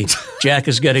to say Jack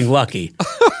is getting lucky.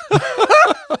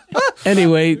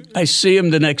 Anyway, I see him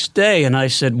the next day, and I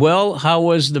said, well, how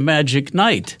was the magic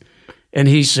night? And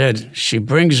he said, she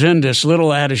brings in this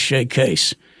little attaché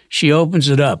case. She opens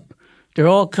it up. There are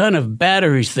all kind of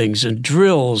battery things and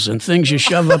drills and things you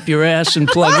shove up your ass and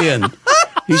plug in.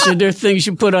 He said, there are things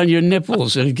you put on your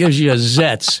nipples and it gives you a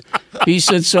zets. He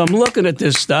said, so I'm looking at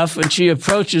this stuff, and she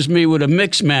approaches me with a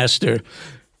mix master.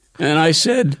 And I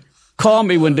said, call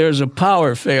me when there's a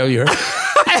power failure.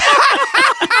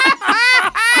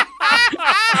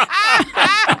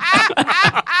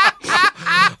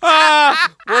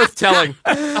 Worth telling.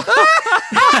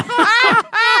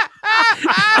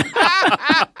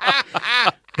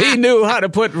 He knew how to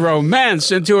put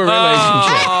romance into a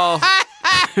relationship.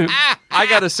 I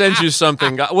got to send you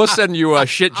something. We'll send you a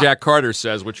shit Jack Carter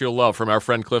says, which you'll love, from our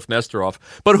friend Cliff Nesteroff.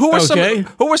 But who were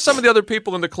some of the other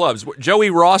people in the clubs? Joey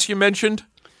Ross, you mentioned?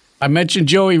 I mentioned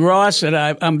Joey Ross, and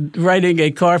I'm writing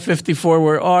a Car 54,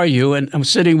 Where Are You? And I'm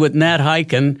sitting with Nat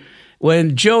Hiken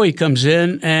when Joey comes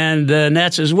in, and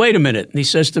Nat says, wait a minute. And he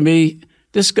says to me,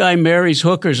 this guy marries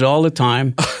hookers all the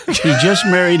time. He just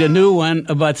married a new one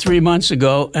about 3 months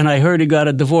ago, and I heard he got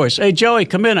a divorce. Hey, Joey,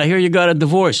 come in. I hear you got a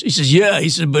divorce. He says, yeah. He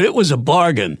said, but it was a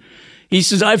bargain. He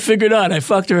says, I figured out. I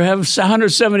fucked her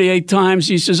 178 times.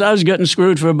 He says, I was getting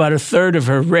screwed for about a third of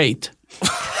her rate.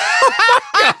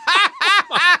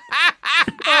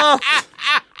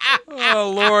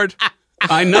 Oh, Lord.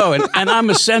 I know, and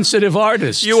I'm a sensitive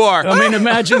artist. You are. I mean,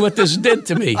 imagine what this did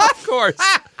to me. Of course.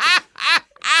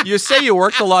 You say you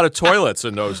worked a lot of toilets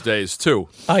in those days, too.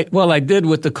 I did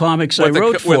with the comics I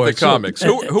wrote for. With the comics.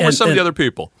 Who were some of the other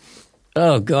people?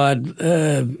 Oh, God.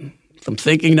 I'm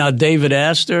thinking now David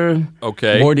Astor.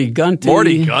 Okay. Morty Gunty.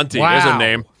 Morty Gunty. Wow. There's a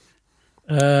name.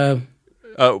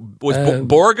 Was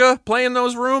Borga playing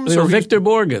those rooms? Or Victor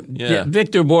Borga. Yeah.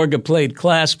 Victor Borga played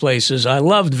Class Places. I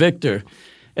loved Victor.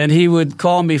 And he would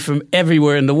call me from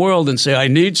everywhere in the world and say, I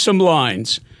need some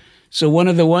lines. So one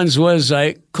of the ones was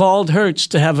I called Hertz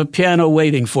to have a piano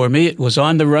waiting for me. It was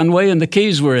on the runway and the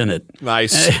keys were in it.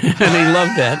 Nice. And he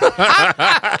loved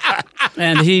that.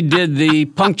 And he did the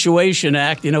punctuation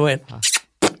act, with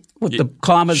the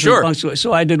commas Sure. and punctuation.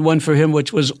 So I did one for him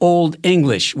which was Old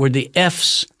English, where the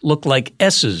F's look like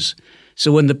S's.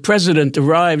 So when the president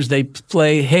arrives, they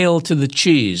play Hail to the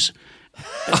Cheese.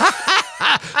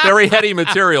 Very heady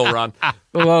material, Ron.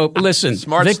 Well, listen,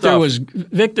 Smart Victor stuff.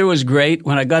 Victor was great.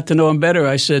 When I got to know him better,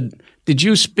 I said, did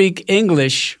you speak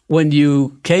English when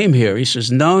you came here? He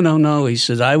says, no. He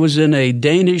says, I was in a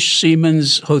Danish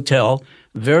Seamen's hotel,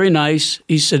 very nice.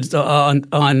 He said,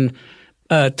 on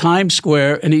Times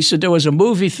Square, and he said there was a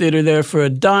movie theater there for a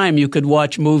dime. You could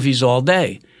watch movies all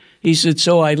day. He said,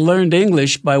 so I learned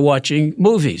English by watching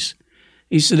movies.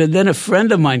 He said, and then a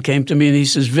friend of mine came to me and he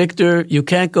says, Victor, you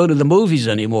can't go to the movies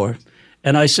anymore.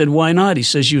 And I said, why not? He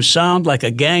says, you sound like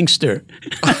a gangster.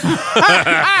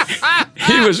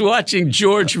 He was watching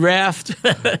George Raft.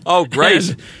 Oh,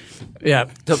 great. Yeah.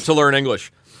 To learn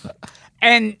English.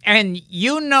 And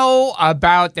you know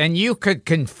about, and you could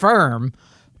confirm,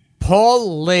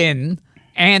 Paul Lynde,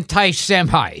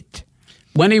 anti-Semite.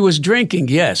 When he was drinking,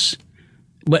 yes.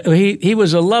 But he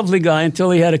was a lovely guy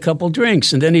until he had a couple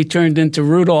drinks, and then he turned into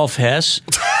Rudolf Hess,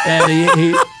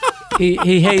 and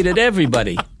he hated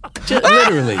everybody,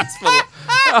 literally.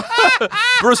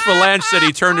 Bruce Valanche said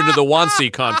he turned into the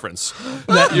Wannsee Conference.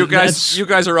 You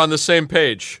guys are on the same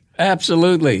page.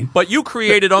 Absolutely. But you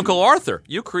created Uncle Arthur.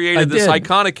 You created this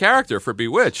iconic character for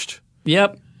Bewitched.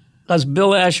 Yep. Because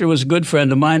Bill Asher was a good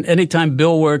friend of mine. Anytime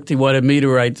Bill worked, he wanted me to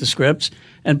write the scripts.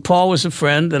 And Paul was a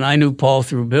friend, and I knew Paul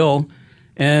through Bill.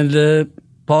 And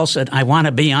Paul said, I want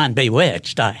to be on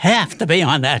Bewitched. I have to be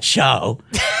on that show.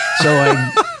 So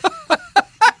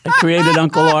I created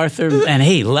Uncle Arthur, and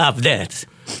he loved it.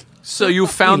 So you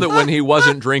found that when he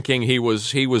wasn't drinking, he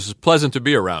was pleasant to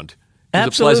be around.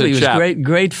 Absolutely, He was a pleasant chap.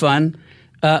 Great fun.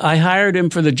 I hired him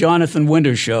for the Jonathan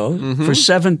Winter Show for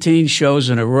 17 shows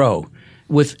in a row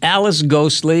with Alice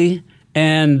Ghostly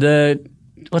and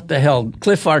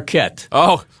Cliff Arquette.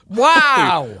 Oh,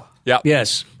 Wow. yeah.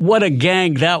 Yes, what a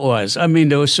gang that was. I mean,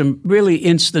 there was some really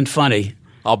instant funny.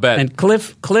 I'll bet. And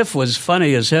Cliff was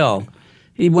funny as hell.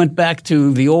 He went back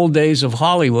to the old days of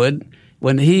Hollywood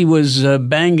when he was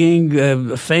banging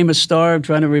a famous star. I'm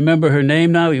trying to remember her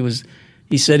name now.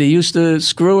 He said he used to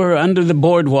screw her under the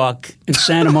boardwalk in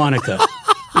Santa Monica.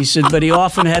 He said, but he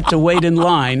often had to wait in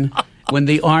line when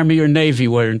the Army or Navy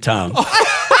were in town.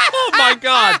 Oh, my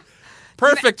God.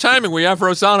 Perfect timing. We have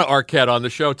Rosanna Arquette on the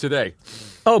show today.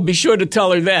 Oh, be sure to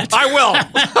tell her that. I will.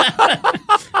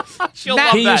 She'll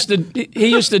love that. He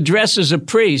used to dress as a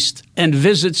priest and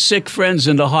visit sick friends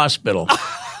in the hospital.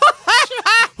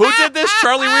 Who did this?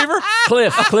 Charlie Weaver?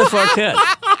 Cliff Arquette.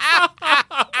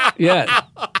 Yeah.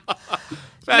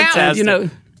 Fantastic.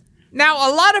 Now,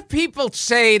 a lot of people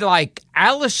say, like,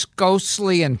 Alice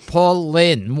Ghostly and Paul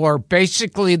Lynde were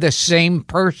basically the same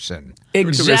person.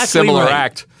 Exactly. A similar right.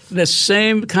 act. The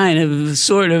same kind of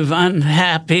sort of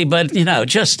unhappy, but,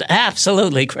 just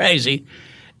absolutely crazy.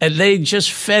 And they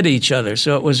just fed each other.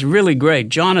 So it was really great.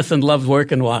 Jonathan loved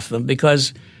working with them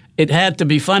because it had to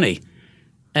be funny.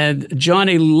 And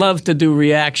Johnny loved to do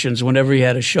reactions whenever he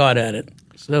had a shot at it.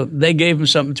 So they gave him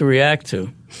something to react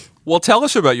to. Well, tell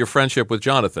us about your friendship with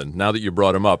Jonathan now that you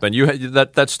brought him up. And you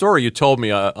that story you told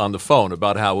me on the phone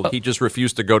about how he just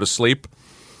refused to go to sleep.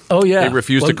 Oh, yeah. He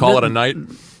refused to call it a night.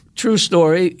 True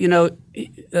story.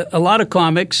 A lot of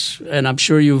comics, and I'm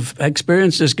sure you've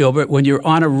experienced this, Gilbert, when you're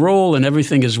on a roll and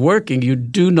everything is working, you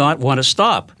do not want to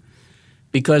stop.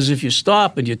 Because if you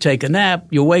stop and you take a nap,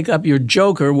 you'll wake up, your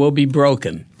joker will be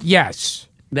broken. Yes.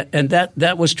 And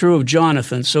that was true of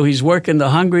Jonathan. So he's working the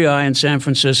Hungry Eye in San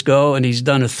Francisco, and he's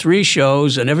done 3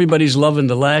 shows, and everybody's loving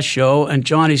the last show. And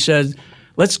Johnny said,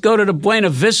 let's go to the Buena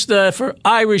Vista for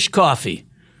Irish coffee.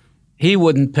 He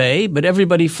wouldn't pay, but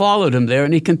everybody followed him there,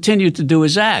 and he continued to do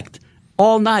his act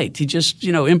all night. He just,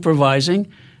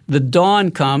 improvising. The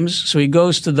dawn comes, so he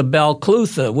goes to the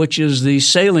Balclutha, which is the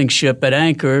sailing ship at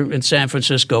anchor in San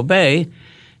Francisco Bay.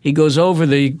 He goes over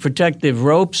the protective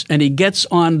ropes, and he gets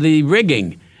on the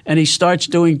rigging, and he starts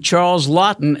doing Charles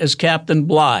Lawton as Captain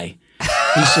Bligh.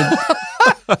 He said,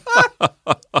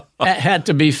 that had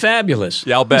to be fabulous.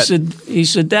 Yeah, I'll bet. He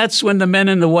said, that's when the men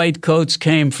in the white coats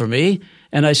came for me,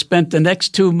 and I spent the next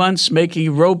 2 months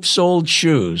making rope-soled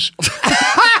shoes.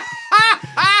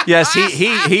 Yes,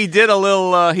 he did a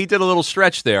little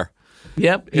stretch there.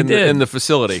 Yep, he in did. In the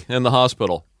facility, in the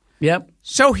hospital. Yep.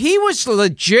 So he was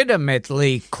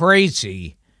legitimately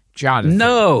crazy, Jonathan.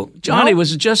 No, Johnny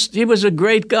was he was a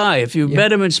great guy. If you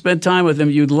met him and spent time with him,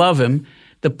 you'd love him.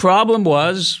 The problem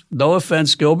was, no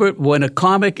offense, Gilbert, when a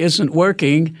comic isn't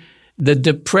working, the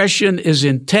depression is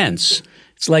intense.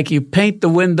 It's like you paint the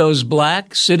windows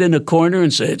black, sit in a corner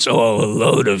and say, it's all a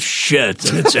load of shit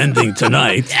and it's ending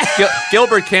tonight.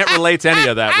 Gilbert can't relate to any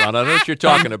of that, Ron. I don't know what you're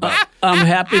talking about. I'm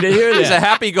happy to hear that. He's a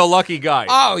happy-go-lucky guy.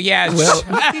 Oh, yes.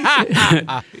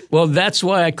 Well, that's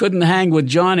why I couldn't hang with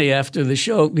Johnny after the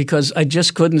show, because I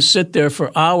just couldn't sit there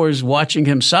for hours watching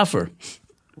him suffer.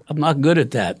 I'm not good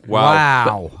at that.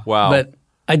 Wow. But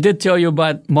I did tell you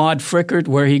about Maude Frickert,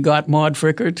 where he got Maude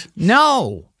Frickert.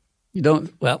 No. You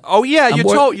don't? Well. Oh, yeah, you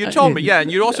told me. Yeah,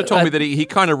 and you also told me that he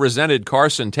kind of resented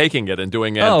Carson taking it and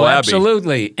doing Aunt Blabby. Oh,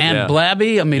 absolutely. Aunt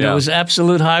Blabby, I mean, it was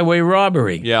absolute highway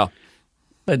robbery. Yeah.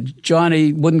 But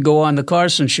Johnny wouldn't go on the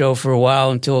Carson show for a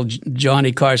while until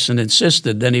Johnny Carson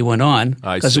insisted. Then he went on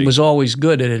because it was always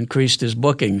good. It increased his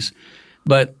bookings.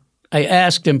 But I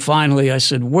asked him finally, I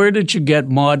said, where did you get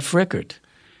Maude Frickert?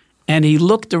 And he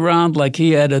looked around like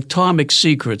he had atomic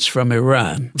secrets from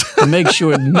Iran to make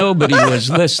sure nobody was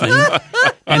listening.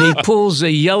 And he pulls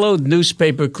a yellowed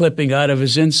newspaper clipping out of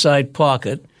his inside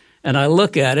pocket. And I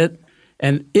look at it,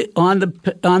 and on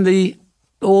the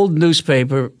old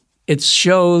newspaper, it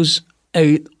shows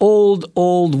an old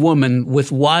woman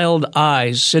with wild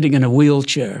eyes sitting in a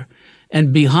wheelchair.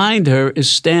 And behind her is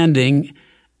standing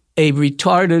a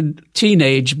retarded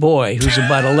teenage boy who's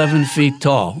about 11 feet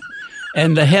tall.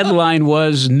 And the headline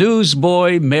was,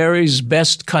 Newsboy Mary's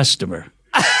Best Customer.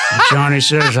 And Johnny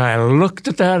says, I looked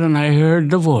at that and I heard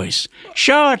the voice.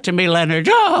 Show it to me, Leonard.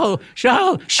 Oh,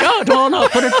 show it. Oh, no,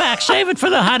 put it back. Save it for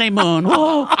the honeymoon.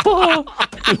 Whoa, whoa.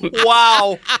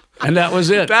 Wow. And that was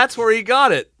it. That's where he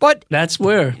got it. But that's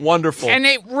where. Wonderful. And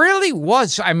it really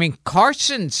was. I mean,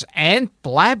 Carson's Aunt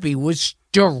Blabby was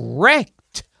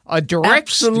direct. A direct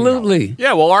Absolutely. steal.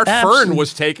 Yeah, well, Art Fern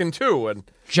was taken too. And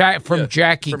From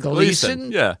Jackie from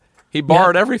Gleason? Yeah. He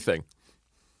borrowed everything.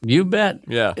 You bet.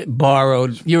 Yeah.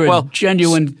 Borrowed. You're a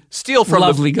genuine, steal from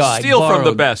lovely guy. Steal from the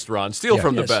Borrowed. best, Ron. Steal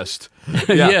from the best.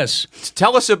 Yeah. Yes.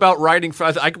 Tell us about writing.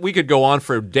 We could go on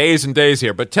for days and days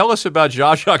here, but tell us about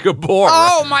Zsa Zsa Gabor.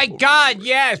 Oh, my God,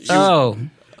 yes. Oh,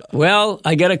 well,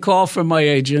 I get a call from my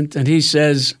agent, and he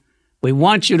says, they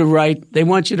want you to write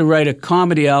a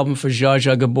comedy album for Zsa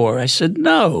Zsa Gabor. I said,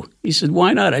 no. He said,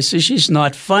 why not? I said, she's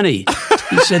not funny.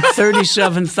 He said,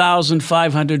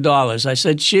 $37,500. I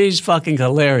said, she's fucking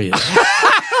hilarious.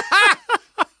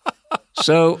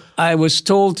 So I was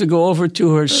told to go over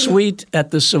to her suite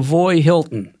at the Savoy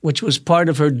Hilton, which was part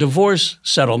of her divorce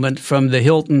settlement from the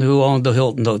Hilton who owned the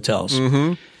Hilton hotels.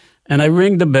 Mm-hmm. And I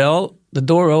ring the bell, the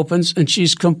door opens, and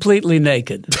she's completely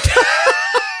naked.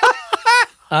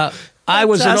 I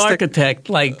was an architect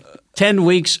like 10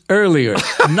 weeks earlier.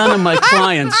 None of my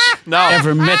clients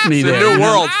ever met me there. It's a new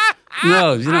world.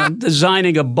 No,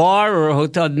 designing a bar or a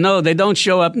hotel. No, they don't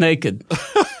show up naked.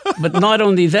 But not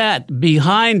only that,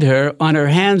 behind her, on her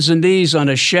hands and knees on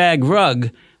a shag rug,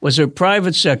 was her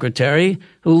private secretary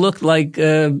who looked like,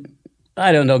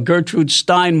 Gertrude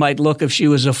Stein might look if she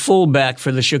was a fullback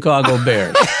for the Chicago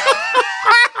Bears.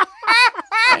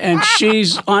 And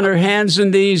she's on her hands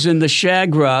and knees in the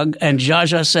shag rug, and Zsa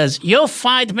Zsa says, "You'll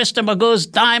find Mr. Magoo's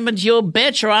diamond, you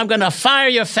bitch, or I'm going to fire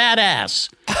your fat ass."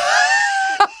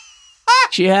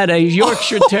 She had a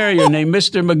Yorkshire Terrier named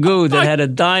Mr. Magoo that had a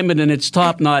diamond in its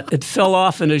top knot. It fell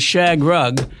off in a shag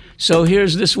rug. So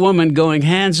here's this woman going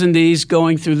hands and knees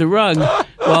going through the rug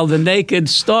while the naked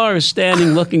star is standing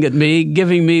looking at me,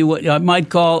 giving me what I might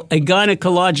call a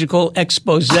gynecological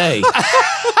expose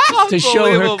to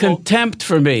show her contempt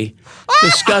for me,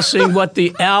 discussing what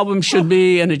the album should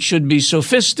be, and it should be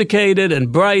sophisticated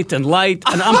and bright and light,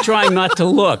 and I'm trying not to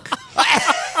look.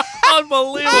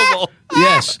 Unbelievable.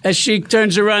 Yes. As she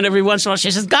turns around every once in a while,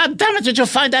 she says, "God damn it, did you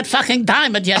find that fucking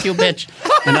diamond yet, you bitch?"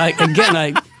 And I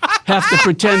have to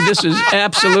pretend this is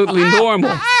absolutely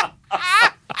normal.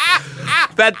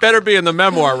 That better be in the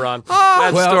memoir, Ron.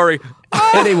 That story.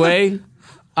 Anyway,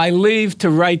 I leave to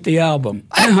write the album.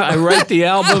 I write the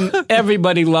album.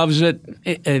 Everybody loves it.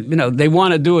 They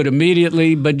want to do it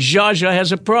immediately, but Zsa Zsa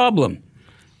has a problem.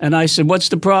 And I said, "What's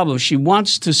the problem?" "She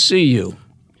wants to see you."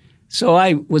 So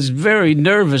I was very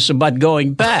nervous about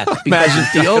going back because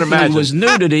if the opening was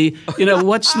nudity,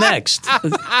 what's next?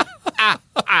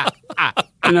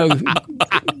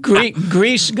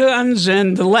 Grease guns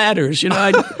and the ladders.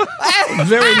 I'm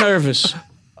very nervous.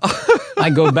 I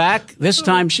go back. This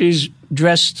time she's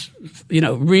dressed,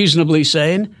 reasonably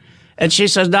sane. And she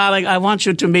says, "Darling, I want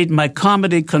you to meet my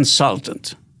comedy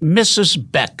consultant, Mrs.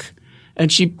 Beck." And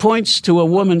she points to a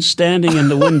woman standing in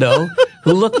the window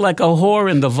who looked like a whore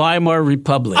in the Weimar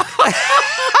Republic.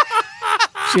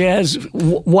 She has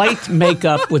white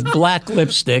makeup with black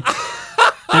lipstick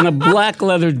and a black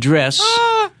leather dress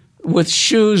with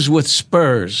shoes with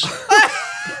spurs.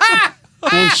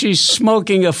 And she's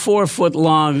smoking a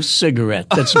 4-foot-long cigarette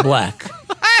that's black.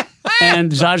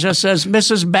 And Zsa Zsa says,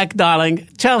 "Mrs. Beck, darling,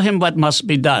 tell him what must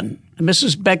be done." And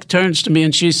Mrs. Beck turns to me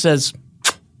and she says,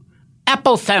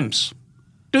 "Apothems.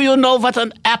 Do you know what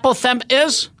an apothem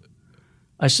is?"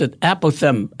 I said,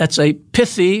 "Apothem, that's a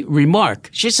pithy remark."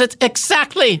 She said,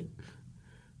 "Exactly.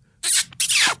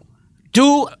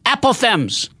 Do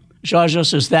apothems." Zsa Zsa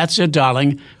says, "That's it,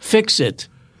 darling. Fix it."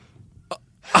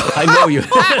 I know you.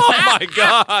 Oh, my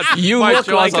God. You look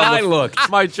like I looked.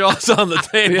 My jaw's on the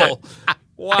table. Yeah.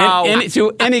 Wow. And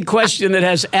to any question that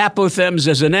has apothems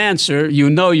as an answer,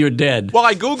 you're dead. Well,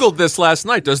 I Googled this last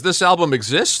night. Does this album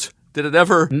exist? Did it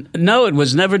ever? No, it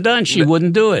was never done. She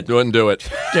wouldn't do it. Wouldn't do it.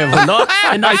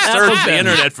 I searched the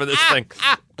internet for this thing.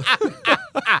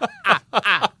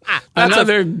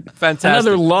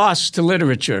 Another loss to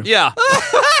literature. Yeah.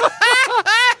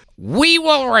 We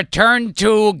will return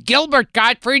to Gilbert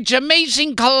Gottfried's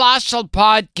Amazing Colossal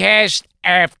Podcast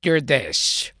after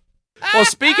this. Well,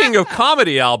 speaking of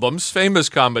comedy albums, famous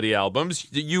comedy albums,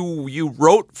 you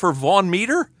wrote for Vaughn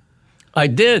Meader? I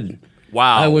did.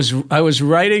 Wow. I was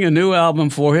writing a new album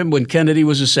for him when Kennedy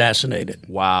was assassinated.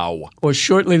 Wow. Or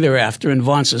shortly thereafter, and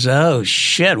Vaughn says, "Oh,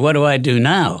 shit, what do I do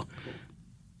now?"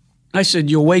 I said,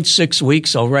 "You'll wait 6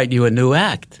 weeks, I'll write you a new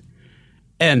act."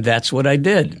 And that's what I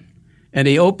did. And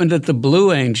he opened at the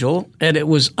Blue Angel, and it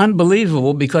was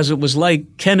unbelievable because it was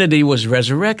like Kennedy was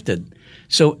resurrected.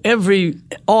 So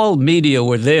all media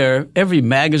were there, every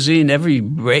magazine, every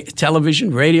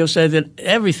television, radio said that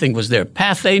everything was there.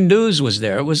 Pathé News was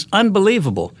there. It was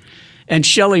unbelievable. And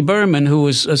Shelley Berman, who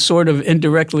was sort of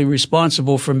indirectly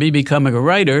responsible for me becoming a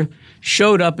writer,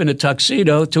 showed up in a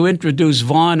tuxedo to introduce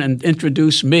Vaughn and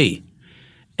introduce me.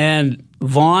 And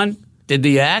Vaughn did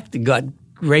the act and got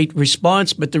great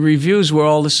response, but the reviews were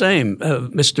all the same.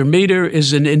 Mr. Meter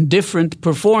is an indifferent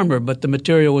performer, but the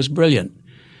material was brilliant.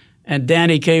 And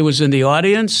Danny Kaye was in the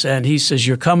audience, and he says,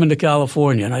 "You're coming to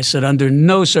California." And I said, "Under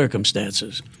no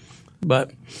circumstances."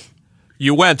 But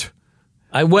you went.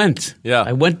 I went. Yeah.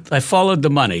 I went. I followed the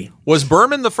money. Was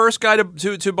Berman the first guy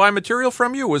to buy material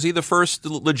from you? Was he the first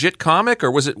legit comic,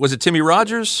 or was it Timmy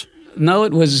Rogers? No,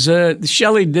 it was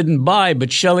Shelley didn't buy,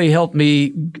 but Shelley helped me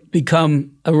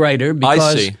become a writer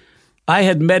because I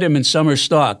had met him in summer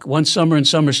stock, one summer in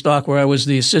summer stock where I was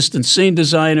the assistant scene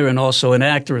designer and also an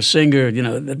actor, a singer,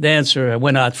 a dancer. I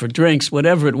went out for drinks,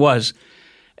 whatever it was.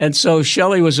 And so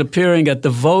Shelley was appearing at the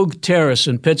Vogue Terrace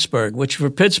in Pittsburgh, which for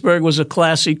Pittsburgh was a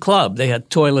classy club. They had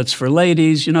toilets for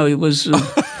ladies. It was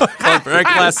very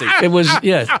classy. It was,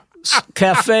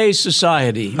 Cafe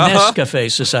Society,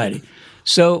 Nescafe Society.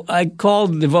 So I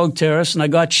called the Vogue Terrace and I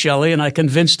got Shelley and I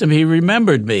convinced him he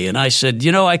remembered me. And I said,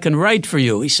 I can write for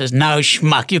you. He says, "No,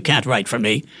 schmuck, you can't write for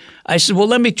me." I said, "Well,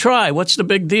 let me try. What's the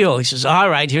big deal?" He says, "All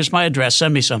right, here's my address.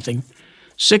 Send me something."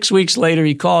 6 weeks later,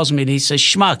 he calls me and he says,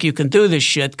 "Schmuck, you can do this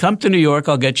shit. Come to New York.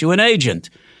 I'll get you an agent.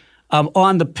 I'm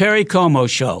on the Perry Como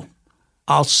show.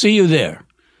 I'll see you there."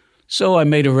 So I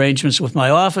made arrangements with my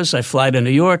office. I fly to New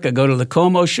York. I go to the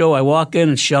Como show. I walk in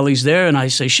and Shelley's there. And I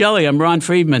say, "Shelley, I'm Ron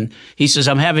Friedman." He says,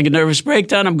 "I'm having a nervous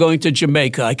breakdown. I'm going to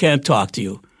Jamaica. I can't talk to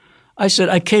you." I said,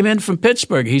 "I came in from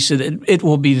Pittsburgh." He said, It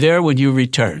will be there when you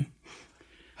return."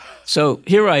 So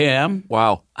here I am.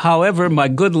 Wow. However, my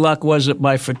good luck was that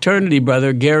my fraternity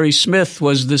brother, Gary Smith,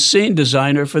 was the scene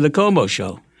designer for the Como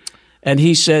show. And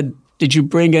he said, "Did you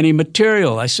bring any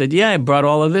material?" I said, "Yeah, I brought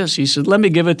all of this." He said, "Let me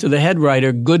give it to the head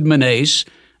writer, Goodman Ace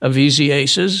of Easy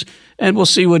Aces, and we'll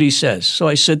see what he says." So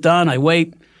I sit down, I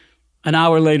wait. An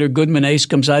hour later, Goodman Ace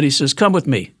comes out. He says, "Come with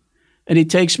me." And he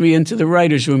takes me into the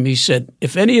writer's room. He said,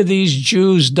 "If any of these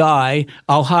Jews die,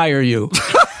 I'll hire you."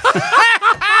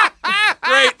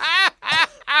 Great.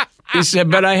 He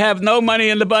said, "But I have no money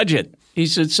in the budget." He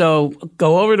said, "So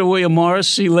go over to William Morris,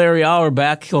 see Larry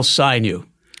Auerbach. He'll sign you."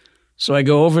 So I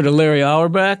go over to Larry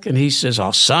Auerbach, and he says,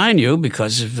 "I'll sign you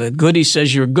because if Goody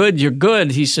says you're good, you're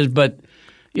good." He says, "But,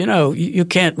 you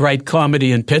can't write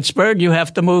comedy in Pittsburgh. You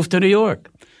have to move to New York."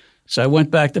 So I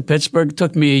went back to Pittsburgh. It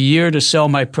took me a year to sell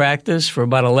my practice for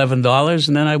about $11,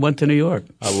 and then I went to New York.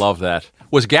 I love that.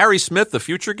 Was Gary Smith the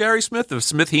future Gary Smith, the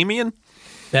Smith-Hemian?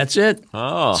 That's it.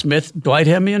 Oh. Smith, Dwight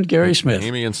Hemian, Gary Smith.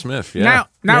 Hemian Smith, yeah.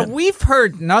 Now we've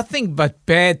heard nothing but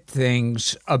bad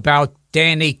things about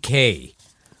Danny Kaye.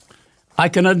 I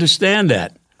can understand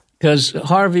that because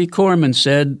Harvey Korman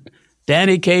said,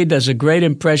 "Danny Kaye does a great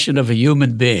impression of a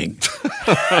human being."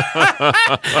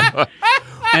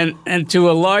 and to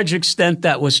a large extent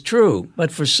that was true. But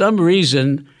for some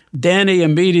reason, Danny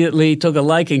immediately took a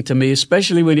liking to me,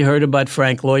 especially when he heard about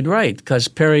Frank Lloyd Wright, because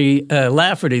Perry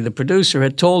Lafferty, the producer,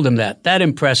 had told him that. That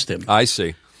impressed him. I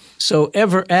see. So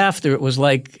ever after, it was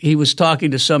like he was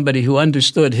talking to somebody who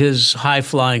understood his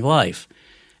high-flying life.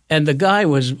 And the guy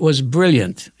was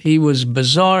brilliant. He was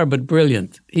bizarre but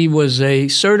brilliant. He was a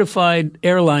certified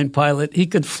airline pilot. He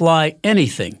could fly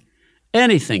anything,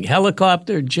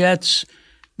 helicopter, jets,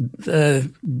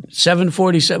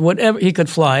 747, whatever. He could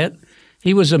fly it.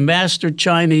 He was a master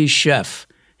Chinese chef.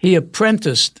 He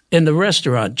apprenticed in the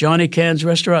restaurant, Johnny Can's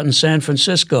restaurant in San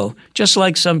Francisco, just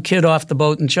like some kid off the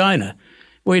boat in China.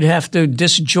 We'd have to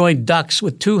disjoint ducks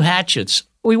with 2 hatchets.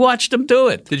 We watched him do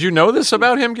it. Did you know this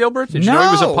about him, Gilbert? Did you know he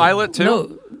was a pilot,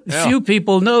 too? No. Few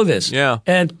people know this. Yeah.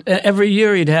 And every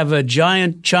year he'd have a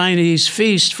giant Chinese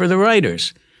feast for the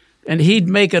writers. And he'd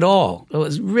make it all. It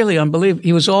was really unbelievable.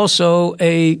 He was also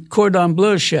a cordon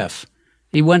bleu chef.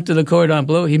 He went to the cordon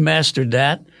bleu. He mastered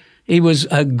that. He was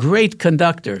a great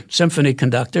conductor, symphony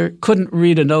conductor, couldn't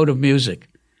read a note of music.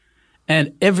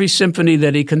 And every symphony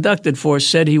that he conducted for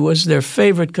said he was their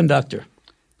favorite conductor.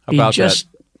 About that?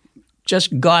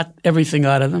 Just got everything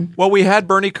out of them. Well, we had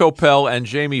Bernie Kopell and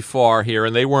Jamie Farr here,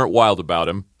 and they weren't wild about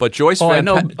him. But Joyce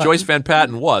Van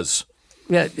Patten was.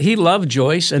 Yeah, he loved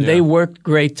Joyce, and they worked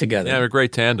great together. Yeah, they're a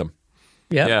great tandem.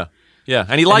 Yeah. Yeah.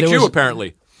 And he liked you,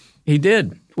 apparently. He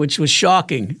did, which was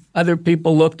shocking. Other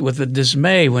people looked with a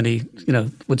dismay when he,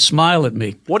 would smile at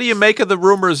me. What do you make of the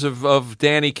rumors of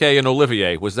Danny Kaye and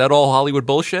Olivier? Was that all Hollywood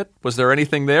bullshit? Was there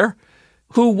anything there?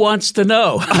 Who wants to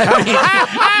know?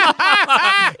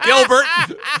 Gilbert.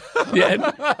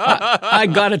 Yeah, I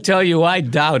got to tell you, I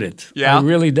doubt it. Yeah? I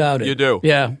really doubt it. You do?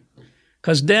 Yeah.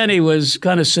 Because Danny was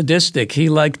kind of sadistic. He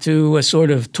liked to sort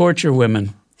of torture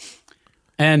women.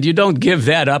 And you don't give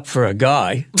that up for a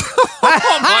guy.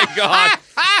 Oh, my God.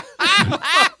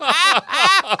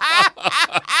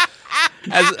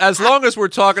 As long as we're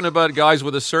talking about guys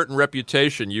with a certain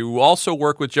reputation, you also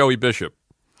work with Joey Bishop.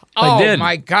 Oh, did.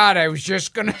 my God, I was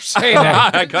just going to say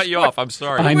that. I cut you off. I'm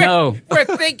sorry. I know. We're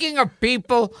thinking of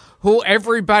people who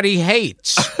everybody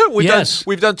hates.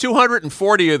 We've done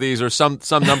 240 of these or some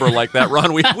number like that,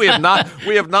 Ron. We have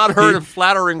not heard a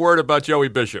flattering word about Joey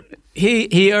Bishop.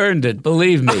 He earned it,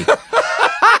 believe me.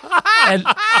 And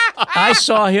I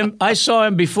saw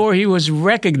him before he was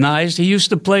recognized. He used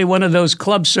to play one of those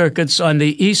club circuits on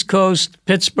the East Coast,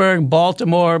 Pittsburgh,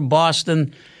 Baltimore,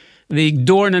 Boston. The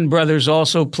Dornan brothers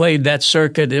also played that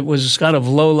circuit. It was kind of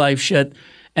low-life shit.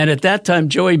 And at that time,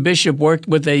 Joey Bishop worked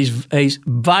with a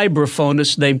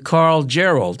vibraphonist named Carl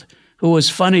Gerald, who was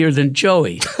funnier than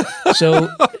Joey. So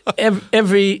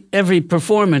every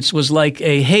performance was like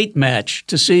a hate match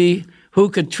to see who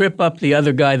could trip up the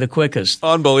other guy the quickest.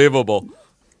 Unbelievable.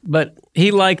 But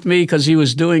he liked me because he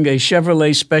was doing a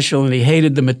Chevrolet special and he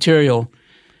hated the material.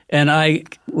 And I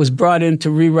was brought in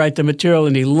to rewrite the material,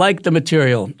 and he liked the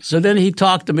material. So then he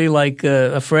talked to me like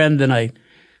a friend,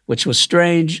 which was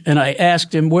strange. And I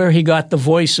asked him where he got the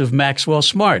voice of Maxwell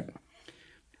Smart.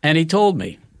 And he told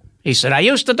me. He said, I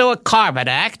used to do a Carbon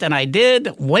Act, and I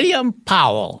did William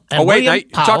Powell. And you're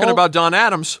talking about Don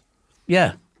Adams.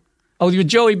 Yeah. Oh, you're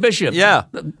Joey Bishop. Yeah.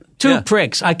 Two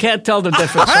pricks. I can't tell the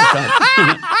difference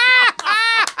sometimes.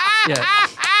 Yeah.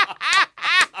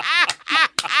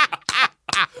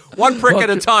 One prick at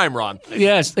a time, Ron.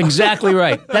 Yes, exactly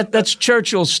right. That's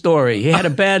Churchill's story. He had a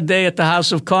bad day at the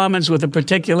House of Commons with a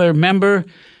particular member,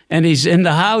 and he's in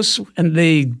the House, and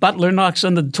the butler knocks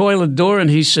on the toilet door, and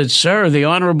he said, Sir, the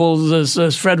Honorable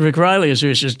Frederick Riley is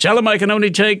here. He says, tell him I can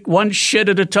only take one shit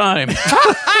at a time.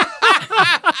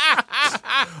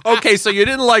 Okay, so you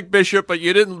didn't like Bishop,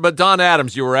 but Don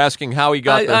Adams, you were asking how he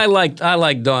got I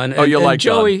liked Don. Oh, you and liked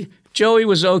Joey. Don. Joey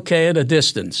was okay at a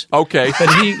distance. Okay. But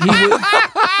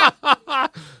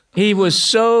he was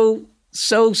so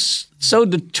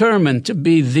determined to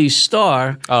be the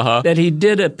star that he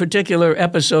did a particular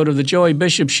episode of the Joey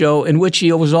Bishop Show in which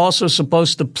he was also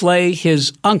supposed to play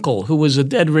his uncle, who was a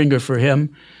dead ringer for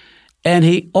him. And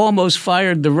he almost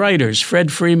fired the writers,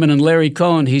 Fred Friedman and Larry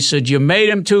Cohen. He said, you made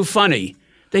him too funny.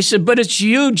 They said, but it's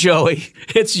you, Joey.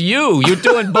 It's you. You're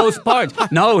doing both parts.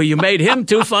 No, you made him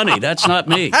too funny. That's not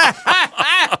me.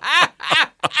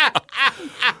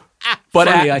 But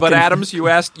Adams, you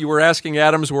were asking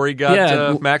Adams where he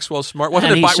got Maxwell Smart.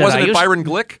 Wasn't it Byron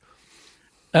Glick?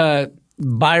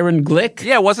 Byron Glick?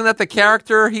 Yeah, wasn't that the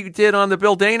character he did on the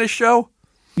Bill Dana show?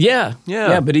 Yeah,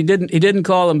 but he didn't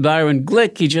call him Byron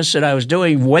Glick. He just said I was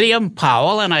doing William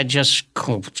Powell, and I just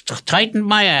tightened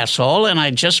my asshole, and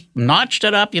I just notched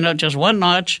it up, just one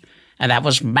notch, and that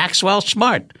was Maxwell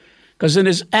Smart. Because in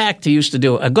his act, he used to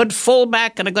do a good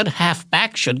fullback and a good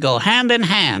halfback should go hand in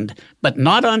hand, but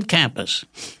not on campus.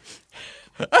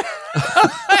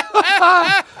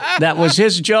 That was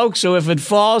his joke, so if it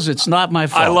falls, it's not my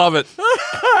fault. I love it.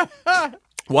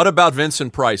 What about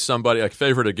Vincent Price, somebody, a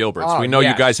favorite of Gilbert's? We know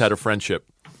you guys had a friendship.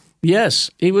 Yes,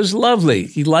 he was lovely.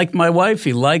 He liked my wife.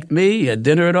 He liked me. He had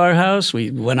dinner at our house.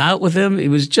 We went out with him. He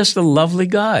was just a lovely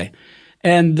guy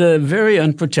and very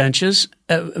unpretentious,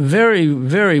 very,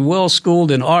 very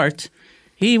well-schooled in art.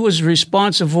 He was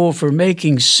responsible for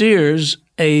making Sears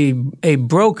a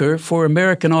broker for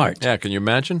American art. Yeah, can you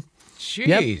imagine? Jeez.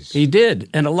 Yep, he did.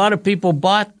 And a lot of people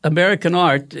bought American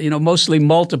art, mostly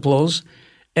multiples,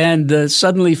 and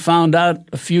suddenly found out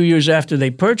a few years after they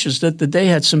purchased it that they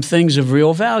had some things of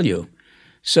real value.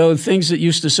 So things that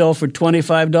used to sell for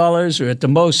 $25 or at the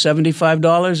most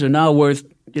 $75 are now worth,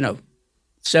 $7,000,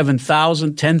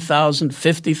 $10,000,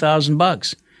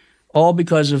 $50,000, all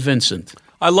because of Vincent.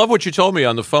 I love what you told me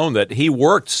on the phone, that he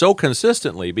worked so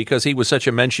consistently because he was such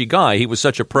a menschy guy. He was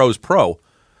such a pro's pro.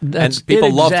 And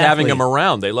people loved having him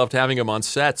around. They loved having him on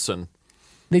sets. And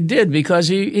they did, because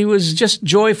he was just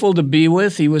joyful to be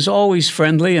with. He was always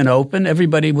friendly and open.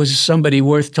 Everybody was somebody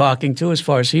worth talking to as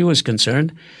far as he was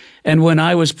concerned. And when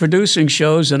I was producing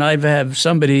shows and I'd have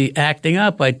somebody acting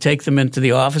up, I'd take them into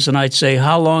the office and I'd say,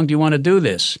 how long do you want to do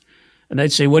this? And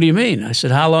they'd say, what do you mean? I said,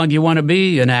 how long do you want to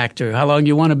be an actor? How long do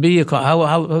you want to be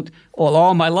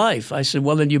all my life? I said,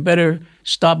 well, then you better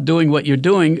stop doing what you're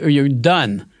doing or you're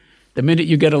done. The minute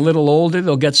you get a little older,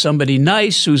 they'll get somebody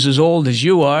nice who's as old as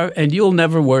you are, and you'll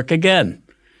never work again.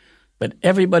 But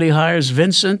everybody hires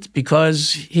Vincent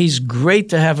because he's great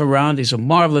to have around. He's a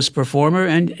marvelous performer,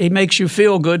 and he makes you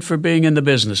feel good for being in the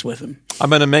business with him. I'm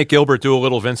going to make Gilbert do a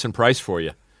little Vincent Price for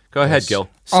you. Go ahead, Gil.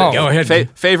 Go ahead.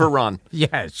 Favor Ron.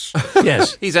 Yes.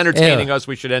 Yes. He's entertaining us.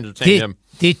 We should entertain him.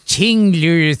 The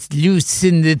tinglers loose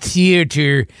in the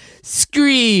theater.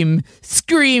 Scream.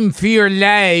 Scream for your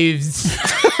lives.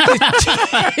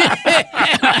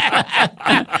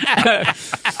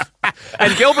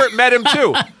 And Gilbert met him,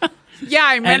 too. Yeah,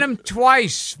 I met him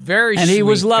twice. Very And he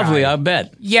was sweet lovely, guy. I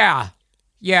bet. Yeah.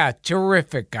 Yeah,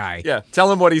 terrific guy. Yeah.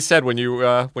 Tell him what he said when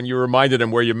you reminded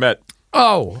him where you met.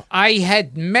 Oh, I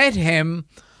had met him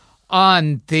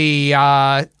on the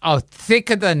Thick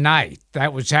of the Night.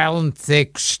 That was Alan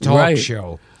Thicke's talk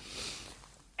show.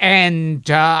 And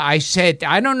I said,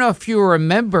 I don't know if you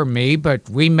remember me, but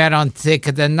we met on Thick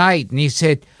of the Night. And he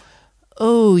said,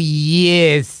 oh,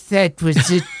 yes, that was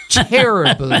a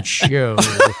terrible show.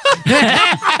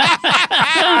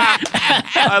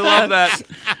 I love that.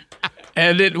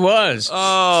 And it was.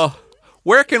 Oh,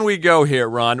 where can we go here,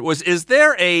 Ron? Is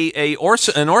there an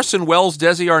Orson Welles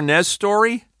Desi Arnaz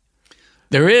story?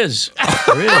 There is.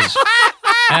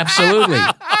 Absolutely.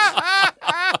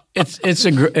 It's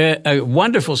a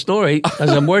wonderful story,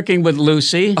 as I'm working with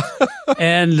Lucy,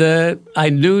 and I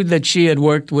knew that she had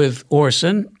worked with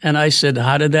Orson, and I said,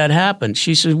 how did that happen?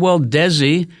 She said, well,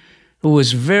 Desi, who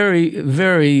was very,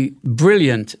 very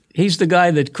brilliant, he's the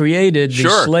guy that created the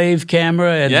slave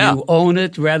camera, and you own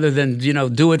it rather than,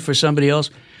 do it for somebody else.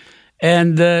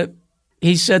 And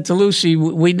he said to Lucy,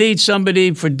 we need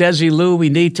somebody for Desi Lou. We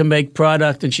need to make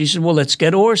product. And she said, well, let's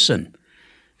get Orson.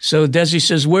 So Desi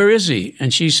says, where is he?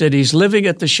 And she said, he's living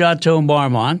at the Chateau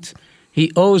Marmont.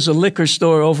 He owes a liquor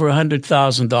store over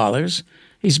 $100,000.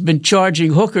 He's been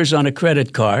charging hookers on a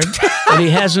credit card, and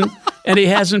he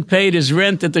hasn't paid his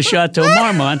rent at the Chateau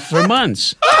Marmont for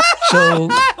months. So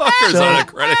hookers on a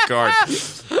credit card.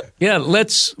 Yeah,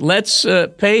 let's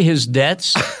pay his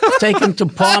debts, take him to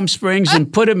Palm Springs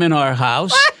and put him in our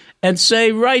house and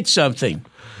say, write something.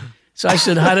 So I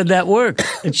said, how did that work?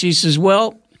 And she says,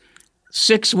 well,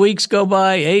 6 weeks go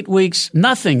by, 8 weeks,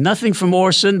 nothing from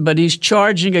Orson, but he's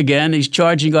charging again. He's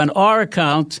charging on our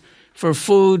account for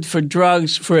food, for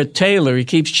drugs, for a tailor. He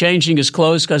keeps changing his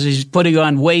clothes because he's putting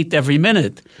on weight every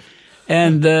minute.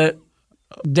 And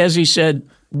Desi said,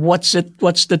 what's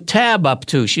the tab up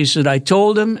to? She said, I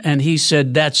told him, and he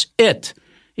said, that's it.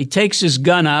 He takes his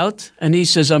gun out, and he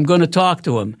says, I'm going to talk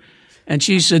to him. And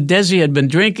she said, Desi had been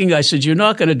drinking. I said, you're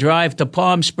not going to drive to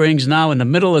Palm Springs now in the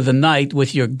middle of the night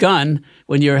with your gun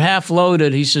when you're half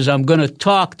loaded. He says, I'm going to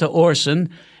talk to Orson,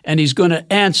 and he's going to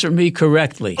answer me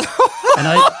correctly. And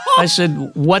I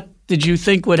said, what did you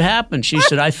think would happen? She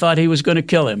said, I thought he was going to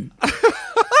kill him.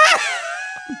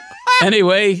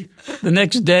 Anyway, the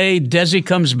next day, Desi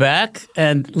comes back,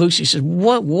 and Lucy said,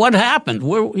 what happened?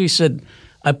 He said,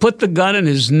 I put the gun in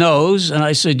his nose, and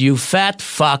I said, you fat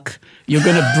fuck, you're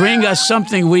going to bring us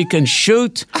something we can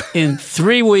shoot in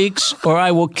 3 weeks, or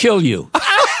I will kill you.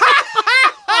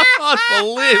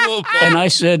 Unbelievable. And I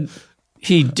said,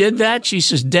 he did that? She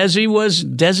says, Desi was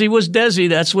Desi.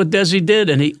 That's what Desi did,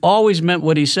 and he always meant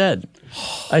what he said.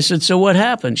 I said, so what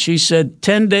happened? She said,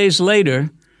 10 days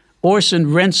later,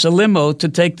 Orson rents a limo to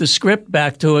take the script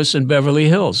back to us in Beverly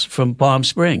Hills from Palm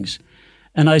Springs.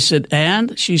 And I said,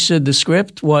 and? She said, the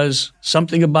script was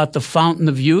something about the Fountain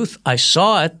of Youth. I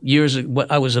saw it years ago.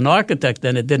 I was an architect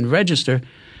then. It didn't register.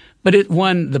 But it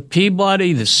won the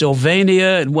Peabody, the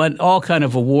Sylvania. It won all kind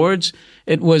of awards.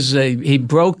 It was he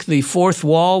broke the fourth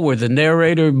wall where the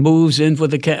narrator moves in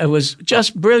with the it was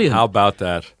just brilliant. How about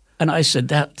that? And I said,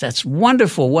 that's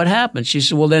wonderful. What happened? She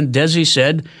said, well, then Desi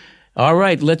said, all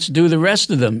right, let's do the rest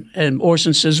of them. And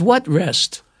Orson says, what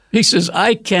rest? He says,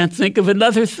 I can't think of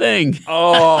another thing.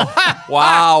 Oh,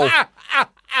 wow.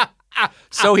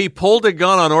 So he pulled a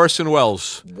gun on Orson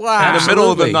Welles in the middle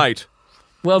of the night.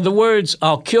 Well, the words,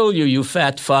 I'll kill you, you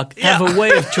fat fuck, have a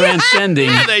way of transcending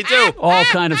they do. all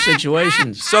kind of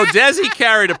situations. So Desi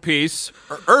carried a piece.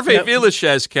 Hervé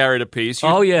Villachez carried a piece.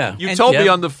 You told me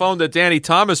on the phone that Danny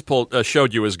Thomas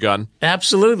showed you his gun.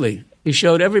 Absolutely. He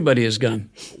showed everybody his gun.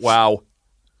 Wow.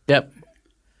 Yep.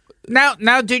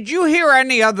 Now, did you hear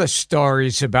any other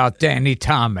stories about Danny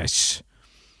Thomas?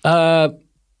 No.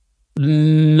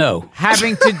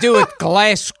 Having to do with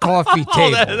glass coffee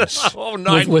tables.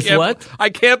 No, with what? I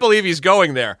can't believe he's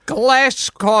going there. Glass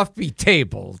coffee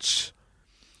tables.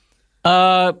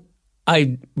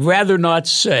 I'd rather not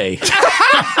say.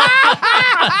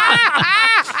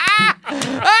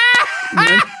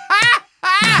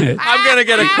 I'm going to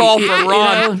get a call from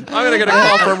Ron. I'm going to get a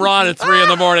call from Ron at 3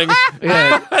 a.m.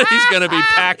 Yeah. He's going to be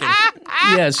packing.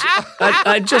 Yes.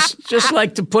 I'd just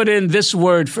like to put in this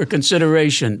word for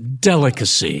consideration,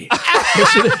 delicacy.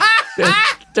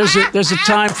 There's a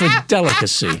time for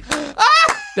delicacy.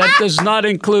 That does not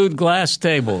include glass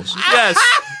tables. Yes.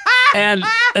 And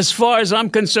as far as I'm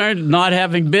concerned, not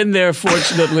having been there,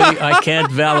 fortunately, I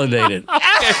can't validate it.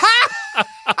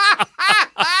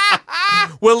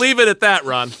 We'll leave it at that,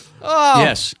 Ron.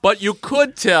 Yes. But you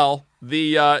could tell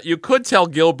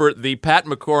Gilbert the Pat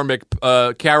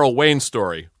McCormick, Carol Wayne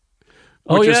story,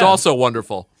 which is also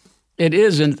wonderful. It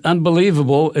is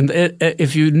unbelievable. And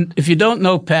if you don't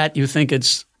know Pat, you think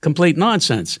it's complete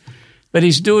nonsense. But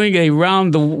he's doing a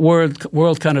round the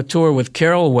world kind of tour with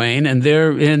Carol Wayne, and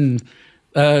they're in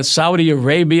Saudi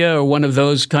Arabia or one of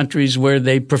those countries where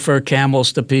they prefer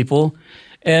camels to people.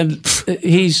 And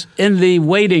he's in the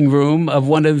waiting room of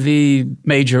one of the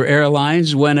major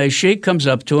airlines when a sheikh comes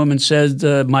up to him and says,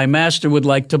 my master would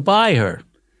like to buy her.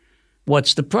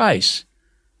 What's the price?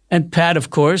 And Pat,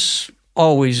 of course,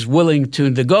 always willing to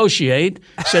negotiate,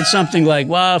 said something like,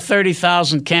 well,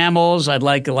 30,000 camels, I'd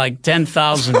like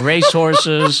 10,000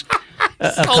 racehorses,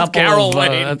 a couple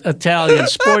of Italian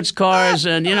sports cars,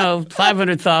 and,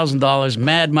 $500,000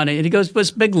 mad money. And he goes, but it's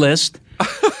a big list,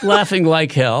 laughing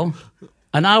like hell.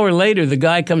 An hour later, the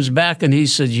guy comes back and he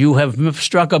says, you have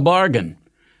struck a bargain.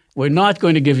 We're not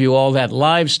going to give you all that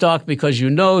livestock because you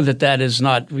know that is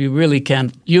not, we really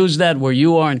can't use that where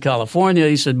you are in California.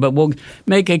 He said, but we'll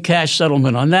make a cash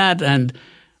settlement on that. And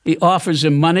he offers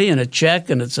him money and a check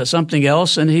and it's something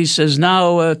else. And he says,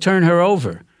 now turn her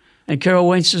over. And Carol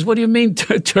Wayne says, what do you mean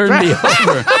turn me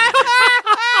over?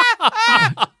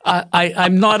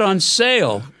 I'm not on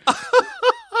sale.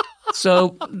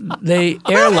 So the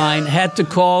airline had to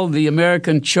call the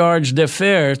American charge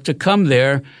d'affaires to come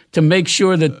there to make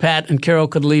sure that Pat and Carol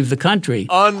could leave the country.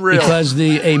 Unreal. Because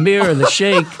the emir or the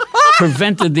sheikh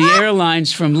prevented the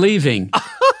airlines from leaving.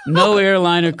 No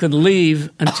airliner could leave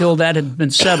until that had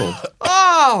been settled.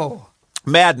 Oh!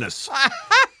 Madness.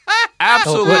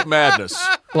 Absolute madness.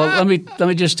 Well, let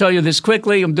me just tell you this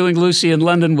quickly. I'm doing Lucy in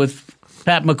London with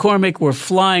Pat McCormick. We're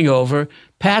flying over.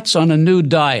 Pat's on a new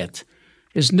diet.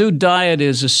 His new diet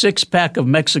is a 6-pack of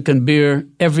Mexican beer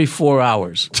every 4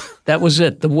 hours. That was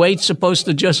it. The weight's supposed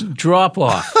to just drop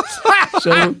off.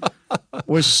 So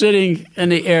we're sitting in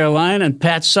the airline, and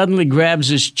Pat suddenly grabs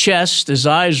his chest, his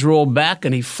eyes roll back,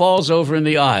 and he falls over in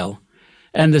the aisle.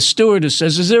 And the stewardess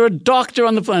says, is there a doctor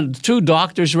on the plane? 2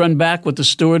 doctors run back with the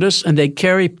stewardess, and they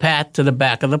carry Pat to the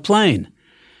back of the plane.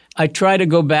 I try to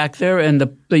go back there, and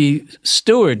the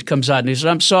steward comes out, and he says,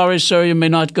 I'm sorry, sir, you may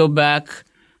not go back.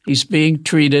 He's being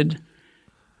treated.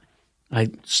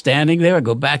 I'm standing there. I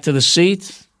go back to the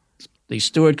seat. The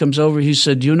steward comes over. He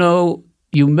said, you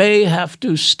may have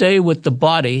to stay with the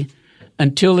body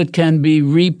until it can be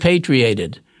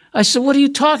repatriated. I said, what are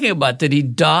you talking about? Did he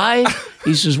die?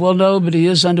 He says, well, no, but he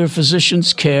is under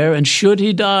physician's care. And should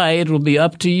he die, it will be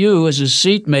up to you as his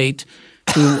seatmate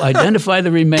to identify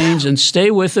the remains and stay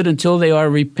with it until they are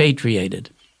repatriated.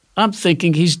 I'm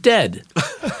thinking he's dead.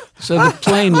 So the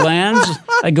plane lands.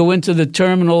 I go into the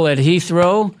terminal at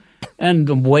Heathrow, and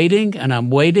I'm waiting,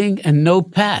 and no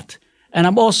Pat. And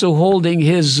I'm also holding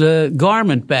his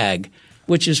garment bag,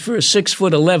 which is for a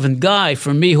 6'11" guy.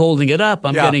 For me holding it up,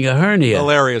 I'm getting a hernia.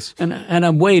 Hilarious. And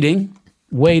I'm waiting,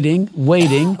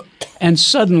 and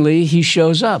suddenly he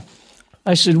shows up.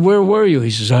 I said, where were you?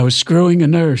 He says, I was screwing a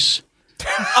nurse.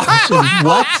 I said,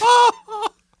 what?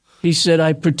 He said,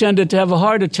 I pretended to have a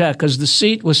heart attack because the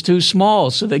seat was too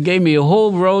small. So they gave me a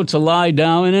whole row to lie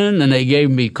down in, and they gave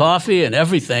me coffee and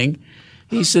everything.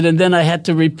 He said, and then I had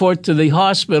to report to the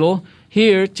hospital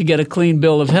here to get a clean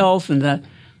bill of health. And that.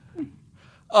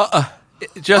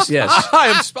 Yes.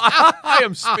 I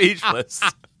am speechless.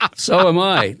 So am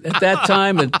I. At that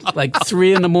time, at like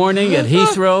 3 a.m. at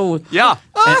Heathrow. Yeah.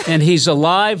 And he's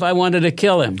alive. I wanted to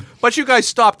kill him. But you guys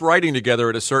stopped writing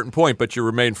together at a certain point, but you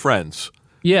remained friends.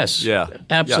 Yes. Yeah.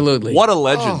 Absolutely. Yeah. What a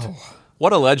legend. Oh.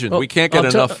 What a legend. We can't get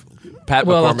enough Pat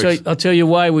McCormick. Well, I'll tell you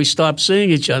why we stopped seeing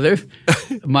each other.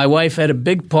 My wife had a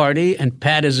big party, and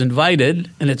Pat is invited,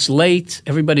 and it's late.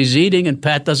 Everybody's eating, and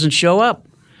Pat doesn't show up.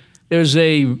 There's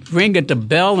a ring at the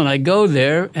bell, and I go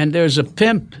there, and there's a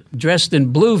pimp dressed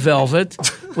in blue velvet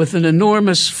with an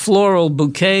enormous floral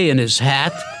bouquet in his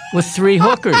hat with 3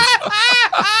 hookers.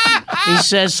 He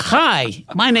says, hi,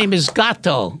 my name is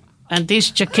Gato, and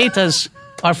these chiquitas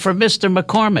are for Mr.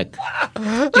 McCormick.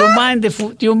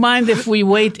 Do you mind if we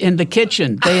wait in the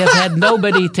kitchen? They have had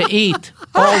nobody to eat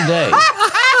all day.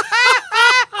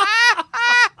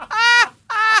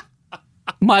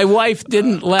 My wife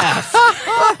didn't laugh.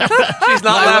 She's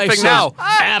not laughing now.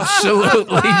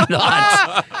 Absolutely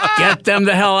not. Get them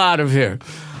the hell out of here.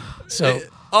 So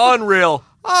unreal.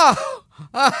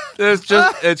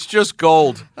 It's just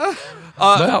gold.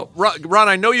 Ron,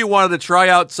 I know you wanted to try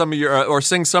out some of your or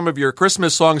sing some of your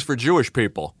Christmas songs for Jewish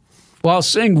people. Well, I'll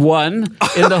sing one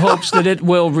in the hopes that it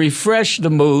will refresh the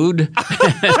mood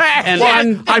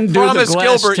and undo promise the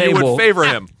glass Gilbert table. you would favor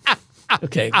him.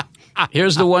 Okay.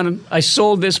 Here's the one. I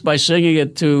sold this by singing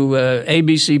it to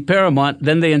ABC Paramount.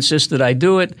 Then they insisted I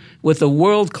do it with a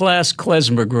world-class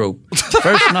klezmer group.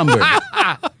 First number.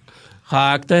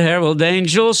 Hark the herald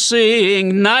angels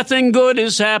sing, nothing good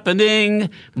is happening.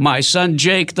 My son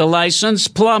Jake, the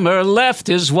licensed plumber, left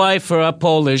his wife for a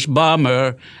Polish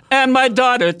bomber. And my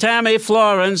daughter Tammy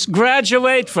Florence,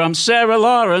 graduate from Sarah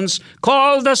Lawrence,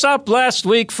 called us up last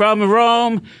week from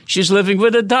Rome. She's living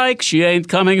with a dyke, she ain't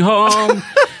coming home.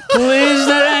 Please,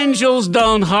 the angels,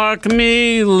 don't hark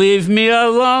me, leave me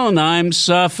alone, I'm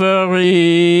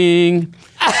suffering.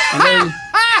 And then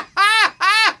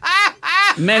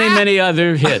many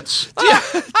other hits.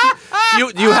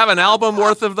 You have an album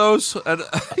worth of those?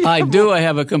 I do. I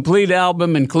have a complete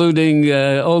album, including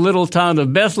O Little Town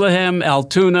of Bethlehem,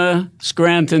 Altoona,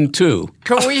 Scranton 2.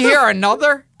 Can we hear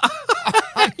another?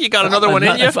 You got another one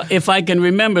in you? If I can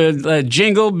remember,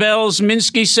 Jingle Bells,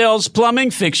 Minsky sells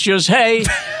plumbing fixtures. Hey,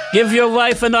 give your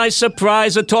wife a nice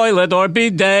surprise, a toilet or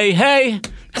bidet. Hey.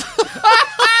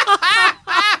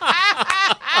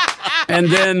 And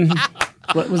then,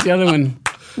 what was the other one?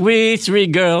 We three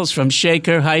girls from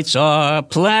Shaker Heights are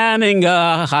planning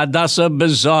a Hadassah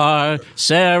bazaar.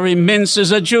 Sari Mintz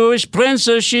is a Jewish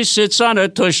princess. She sits on her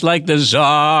tush like the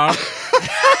czar.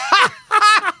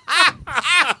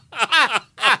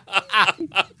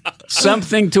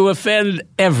 Something to offend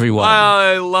everyone.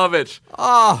 I love it.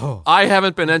 Oh. I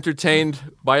haven't been entertained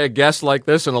by a guest like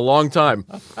this in a long time.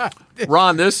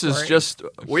 Ron, this is just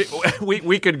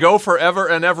we could go forever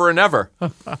and ever and ever.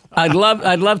 I'd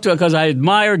love to, because I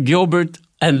admire Gilbert,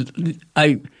 and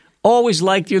I always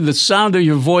liked you. The sound of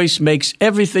your voice makes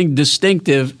everything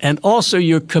distinctive, and also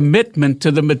your commitment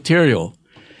to the material.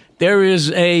 There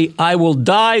is I will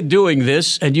die doing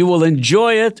this, and you will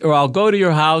enjoy it, or I'll go to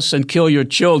your house and kill your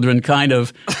children kind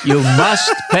of, you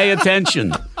must pay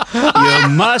attention. You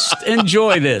must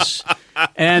enjoy this.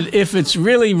 And if it's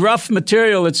really rough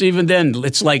material, it's even then,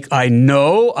 it's like, I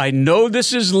know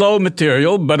this is low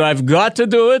material, but I've got to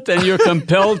do it, and you're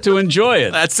compelled to enjoy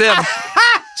it. That's him.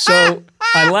 So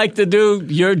I like to do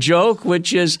your joke,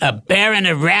 which is, a bear and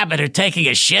a rabbit are taking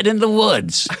a shit in the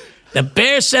woods. The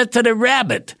bear said to the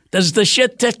rabbit, does the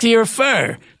shit stick to your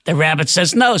fur? The rabbit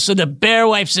says no, so the bear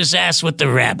wipes his ass with the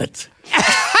rabbit.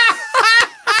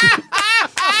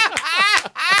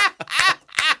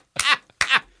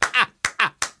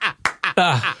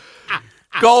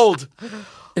 Gold.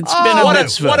 It's been a What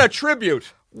mitzvah. a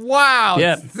tribute. Wow.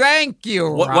 Yeah. Thank you,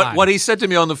 Ron. What he said to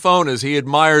me on the phone is he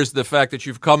admires the fact that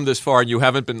you've come this far and you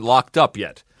haven't been locked up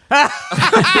yet.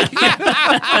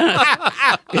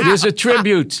 It is a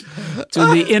tribute to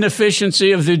the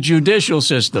inefficiency of the judicial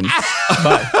system.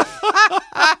 But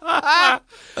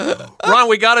Ron,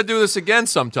 we got to do this again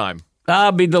sometime.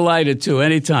 I'll be delighted to,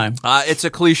 anytime. It's a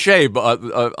cliche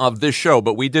of this show,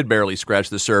 but we did barely scratch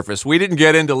the surface. We didn't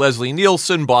get into Leslie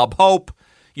Nielsen, Bob Hope,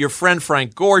 your friend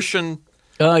Frank Gorshin.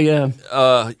 Oh, yeah.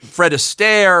 Fred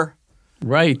Astaire.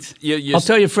 Right. You I'll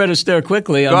tell you Fred Astaire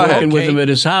quickly. I'm Go ahead. working with him at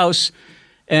his house,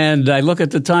 and I look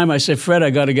at the time. I say, Fred, I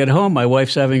got to get home. My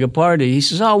wife's having a party. He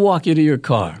says, I'll walk you to your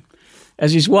car.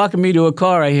 As he's walking me to a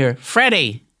car, I hear,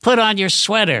 Freddie, put on your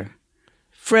sweater.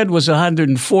 Fred was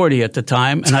 140 at the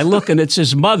time, and I look, and it's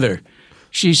his mother.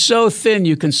 She's so thin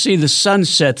you can see the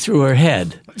sunset through her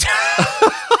head.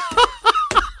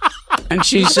 And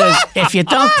she says, if you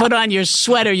don't put on your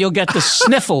sweater, you'll get the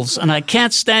sniffles, and I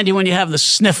can't stand you when you have the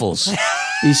sniffles.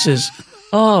 He says,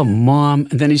 oh, Mom.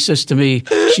 And then he says to me,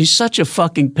 she's such a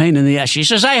fucking pain in the ass. She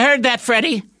says, I heard that,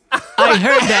 Freddie. I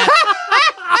heard that.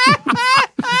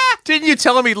 Didn't you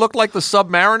tell him he looked like the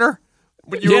Submariner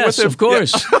when you were with him? Of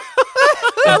course.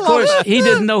 Of course. He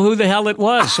didn't know who the hell it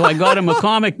was, so I got him a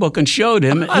comic book and showed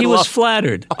him. He was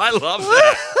flattered. I love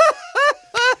that.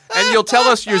 And you'll tell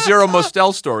us your Zero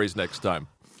Mostel stories next time.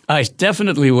 I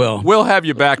definitely will. We'll have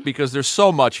you back because there's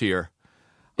so much here.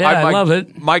 Yeah, I love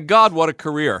it. My God, what a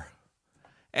career.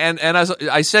 And as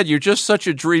I said, you're just such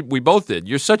a dream. We both did.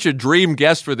 You're such a dream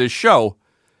guest for this show.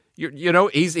 You know,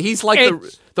 he's like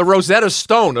the Rosetta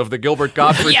Stone of the Gilbert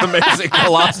Gottfried Amazing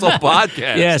Colossal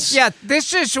Podcast. Yes. Yeah,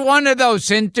 this is one of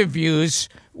those interviews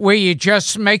where you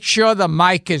just make sure the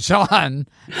mic is on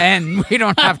and we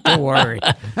don't have to worry.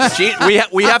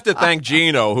 We have to thank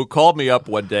Gino, who called me up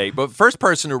one day. But first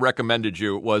person who recommended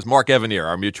you was Mark Evanier,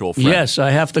 our mutual friend. Yes,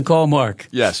 I have to call Mark.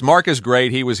 Yes, Mark is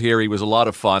great. He was here. He was a lot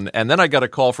of fun. And then I got a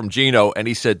call from Gino, and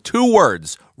he said 2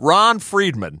 words, Ron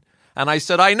Friedman. And I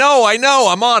said, I know,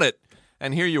 I'm on it.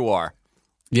 and here you are.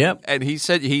 Yep. And he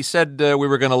said we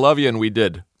were going to love you, and we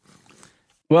did.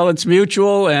 Well, it's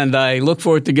mutual, and I look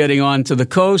forward to getting on to the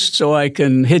coast so I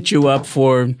can hit you up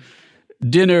for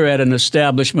dinner at an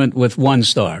establishment with 1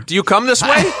 star. Do you come this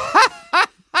way?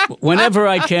 Whenever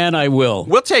I can, I will.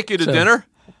 We'll take you to dinner.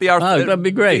 That'd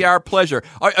be great. Be our pleasure.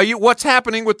 Are you? What's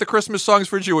happening with the Christmas songs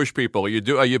for Jewish people? Are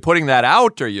you putting that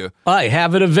out? Are you? I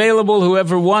have it available.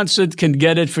 Whoever wants it can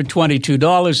get it for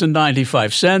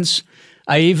 $22.95.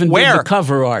 I even did the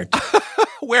cover art.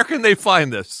 Where can they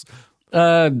find this?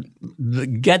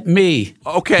 Get me.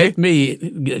 Okay. Hit me.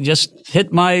 Just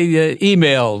hit my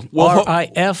email,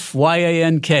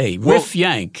 RIFYANK,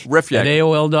 riffyank, at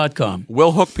AOL.com.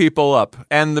 We'll hook people up.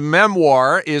 And the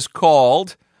memoir is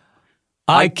called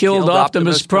I Killed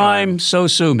Optimus Prime, So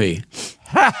Sue Me.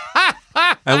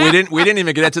 And we didn't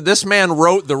even get into this. Man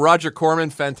wrote the Roger Corman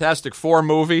Fantastic Four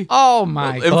movie. Oh,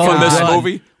 my infamous God.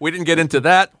 movie. We didn't get into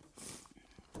that.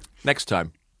 Next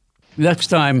time. Next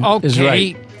time is Okay.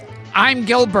 right. I'm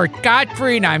Gilbert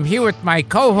Gottfried. I'm here with my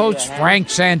co-host, Frank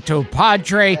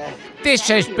Santopadre. This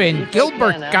has been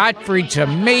Gilbert Gottfried's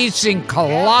amazing,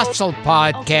 colossal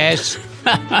podcast.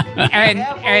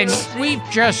 and we've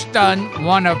just done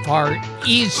one of our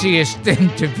easiest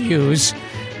interviews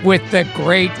with the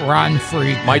great Ron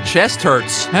Friedman. My chest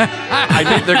hurts. I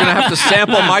think they're going to have to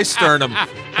sample my sternum.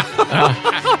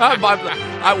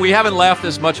 We haven't laughed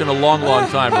this much in a long, long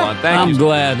time, Ron. Thank you. I'm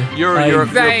glad. You're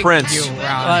a prince. You, Ron.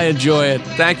 I enjoy it.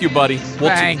 Thank you, buddy.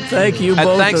 Thank you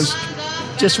both. Thanks.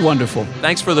 Just wonderful.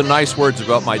 Thanks for the nice words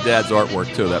about my dad's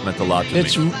artwork, too. That meant a lot to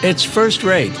me. It's first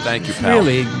rate. Thank you, pal.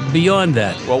 Really, beyond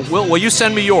that. Well, will you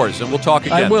send me yours, and we'll talk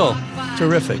again. I will.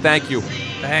 Terrific. Thank you.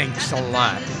 Thanks a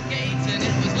lot.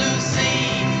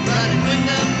 Running with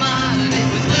the mud, and it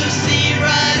was Lucy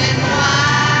running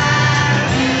wild.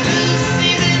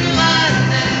 Lucy's in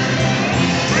London,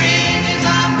 bridges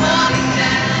are falling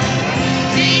down.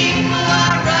 People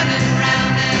are running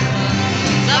round and the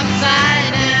world's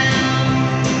upside down.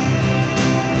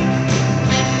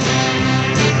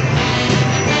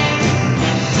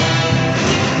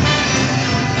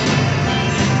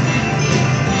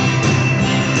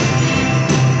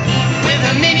 With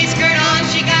a miniskirt on,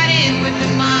 she got in with the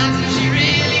mods, and she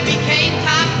really became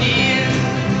top gear.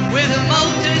 With a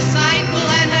motorcycle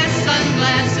and her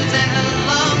sunglasses and her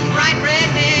long bright red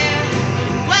hair.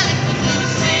 Well, it was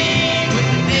Lucy with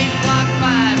the big block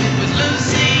 5. It was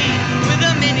Lucy with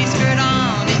a miniskirt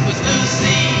on. It was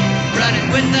Lucy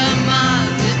running with the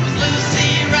mods. It was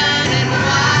Lucy running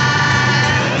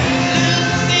wild.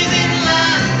 Lucy's in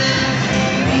London,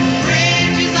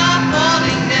 bridges are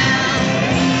falling down.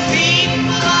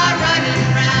 People are running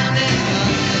round and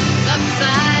London's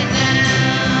upside down.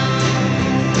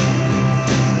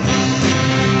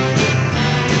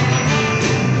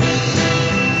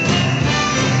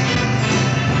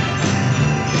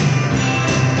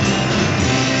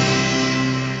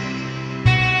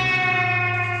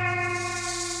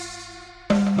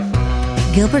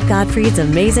 Gilbert Gottfried's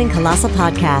Amazing Colossal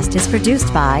Podcast is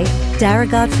produced by Dara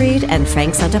Gottfried and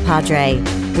Frank Santopadre,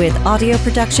 with audio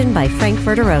production by Frank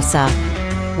Verderosa.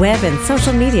 Web and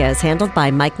social media is handled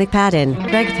by Mike McPadden,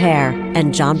 Greg Pear,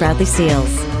 and John Bradley Seals.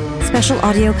 Special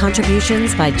audio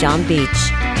contributions by John Beach.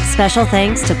 Special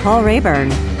thanks to Paul Rayburn,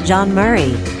 John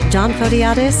Murray, John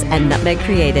Photiadis, and Nutmeg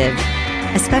Creative.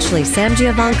 Especially Sam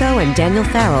Giovanco and Daniel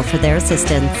Farrell for their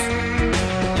assistance.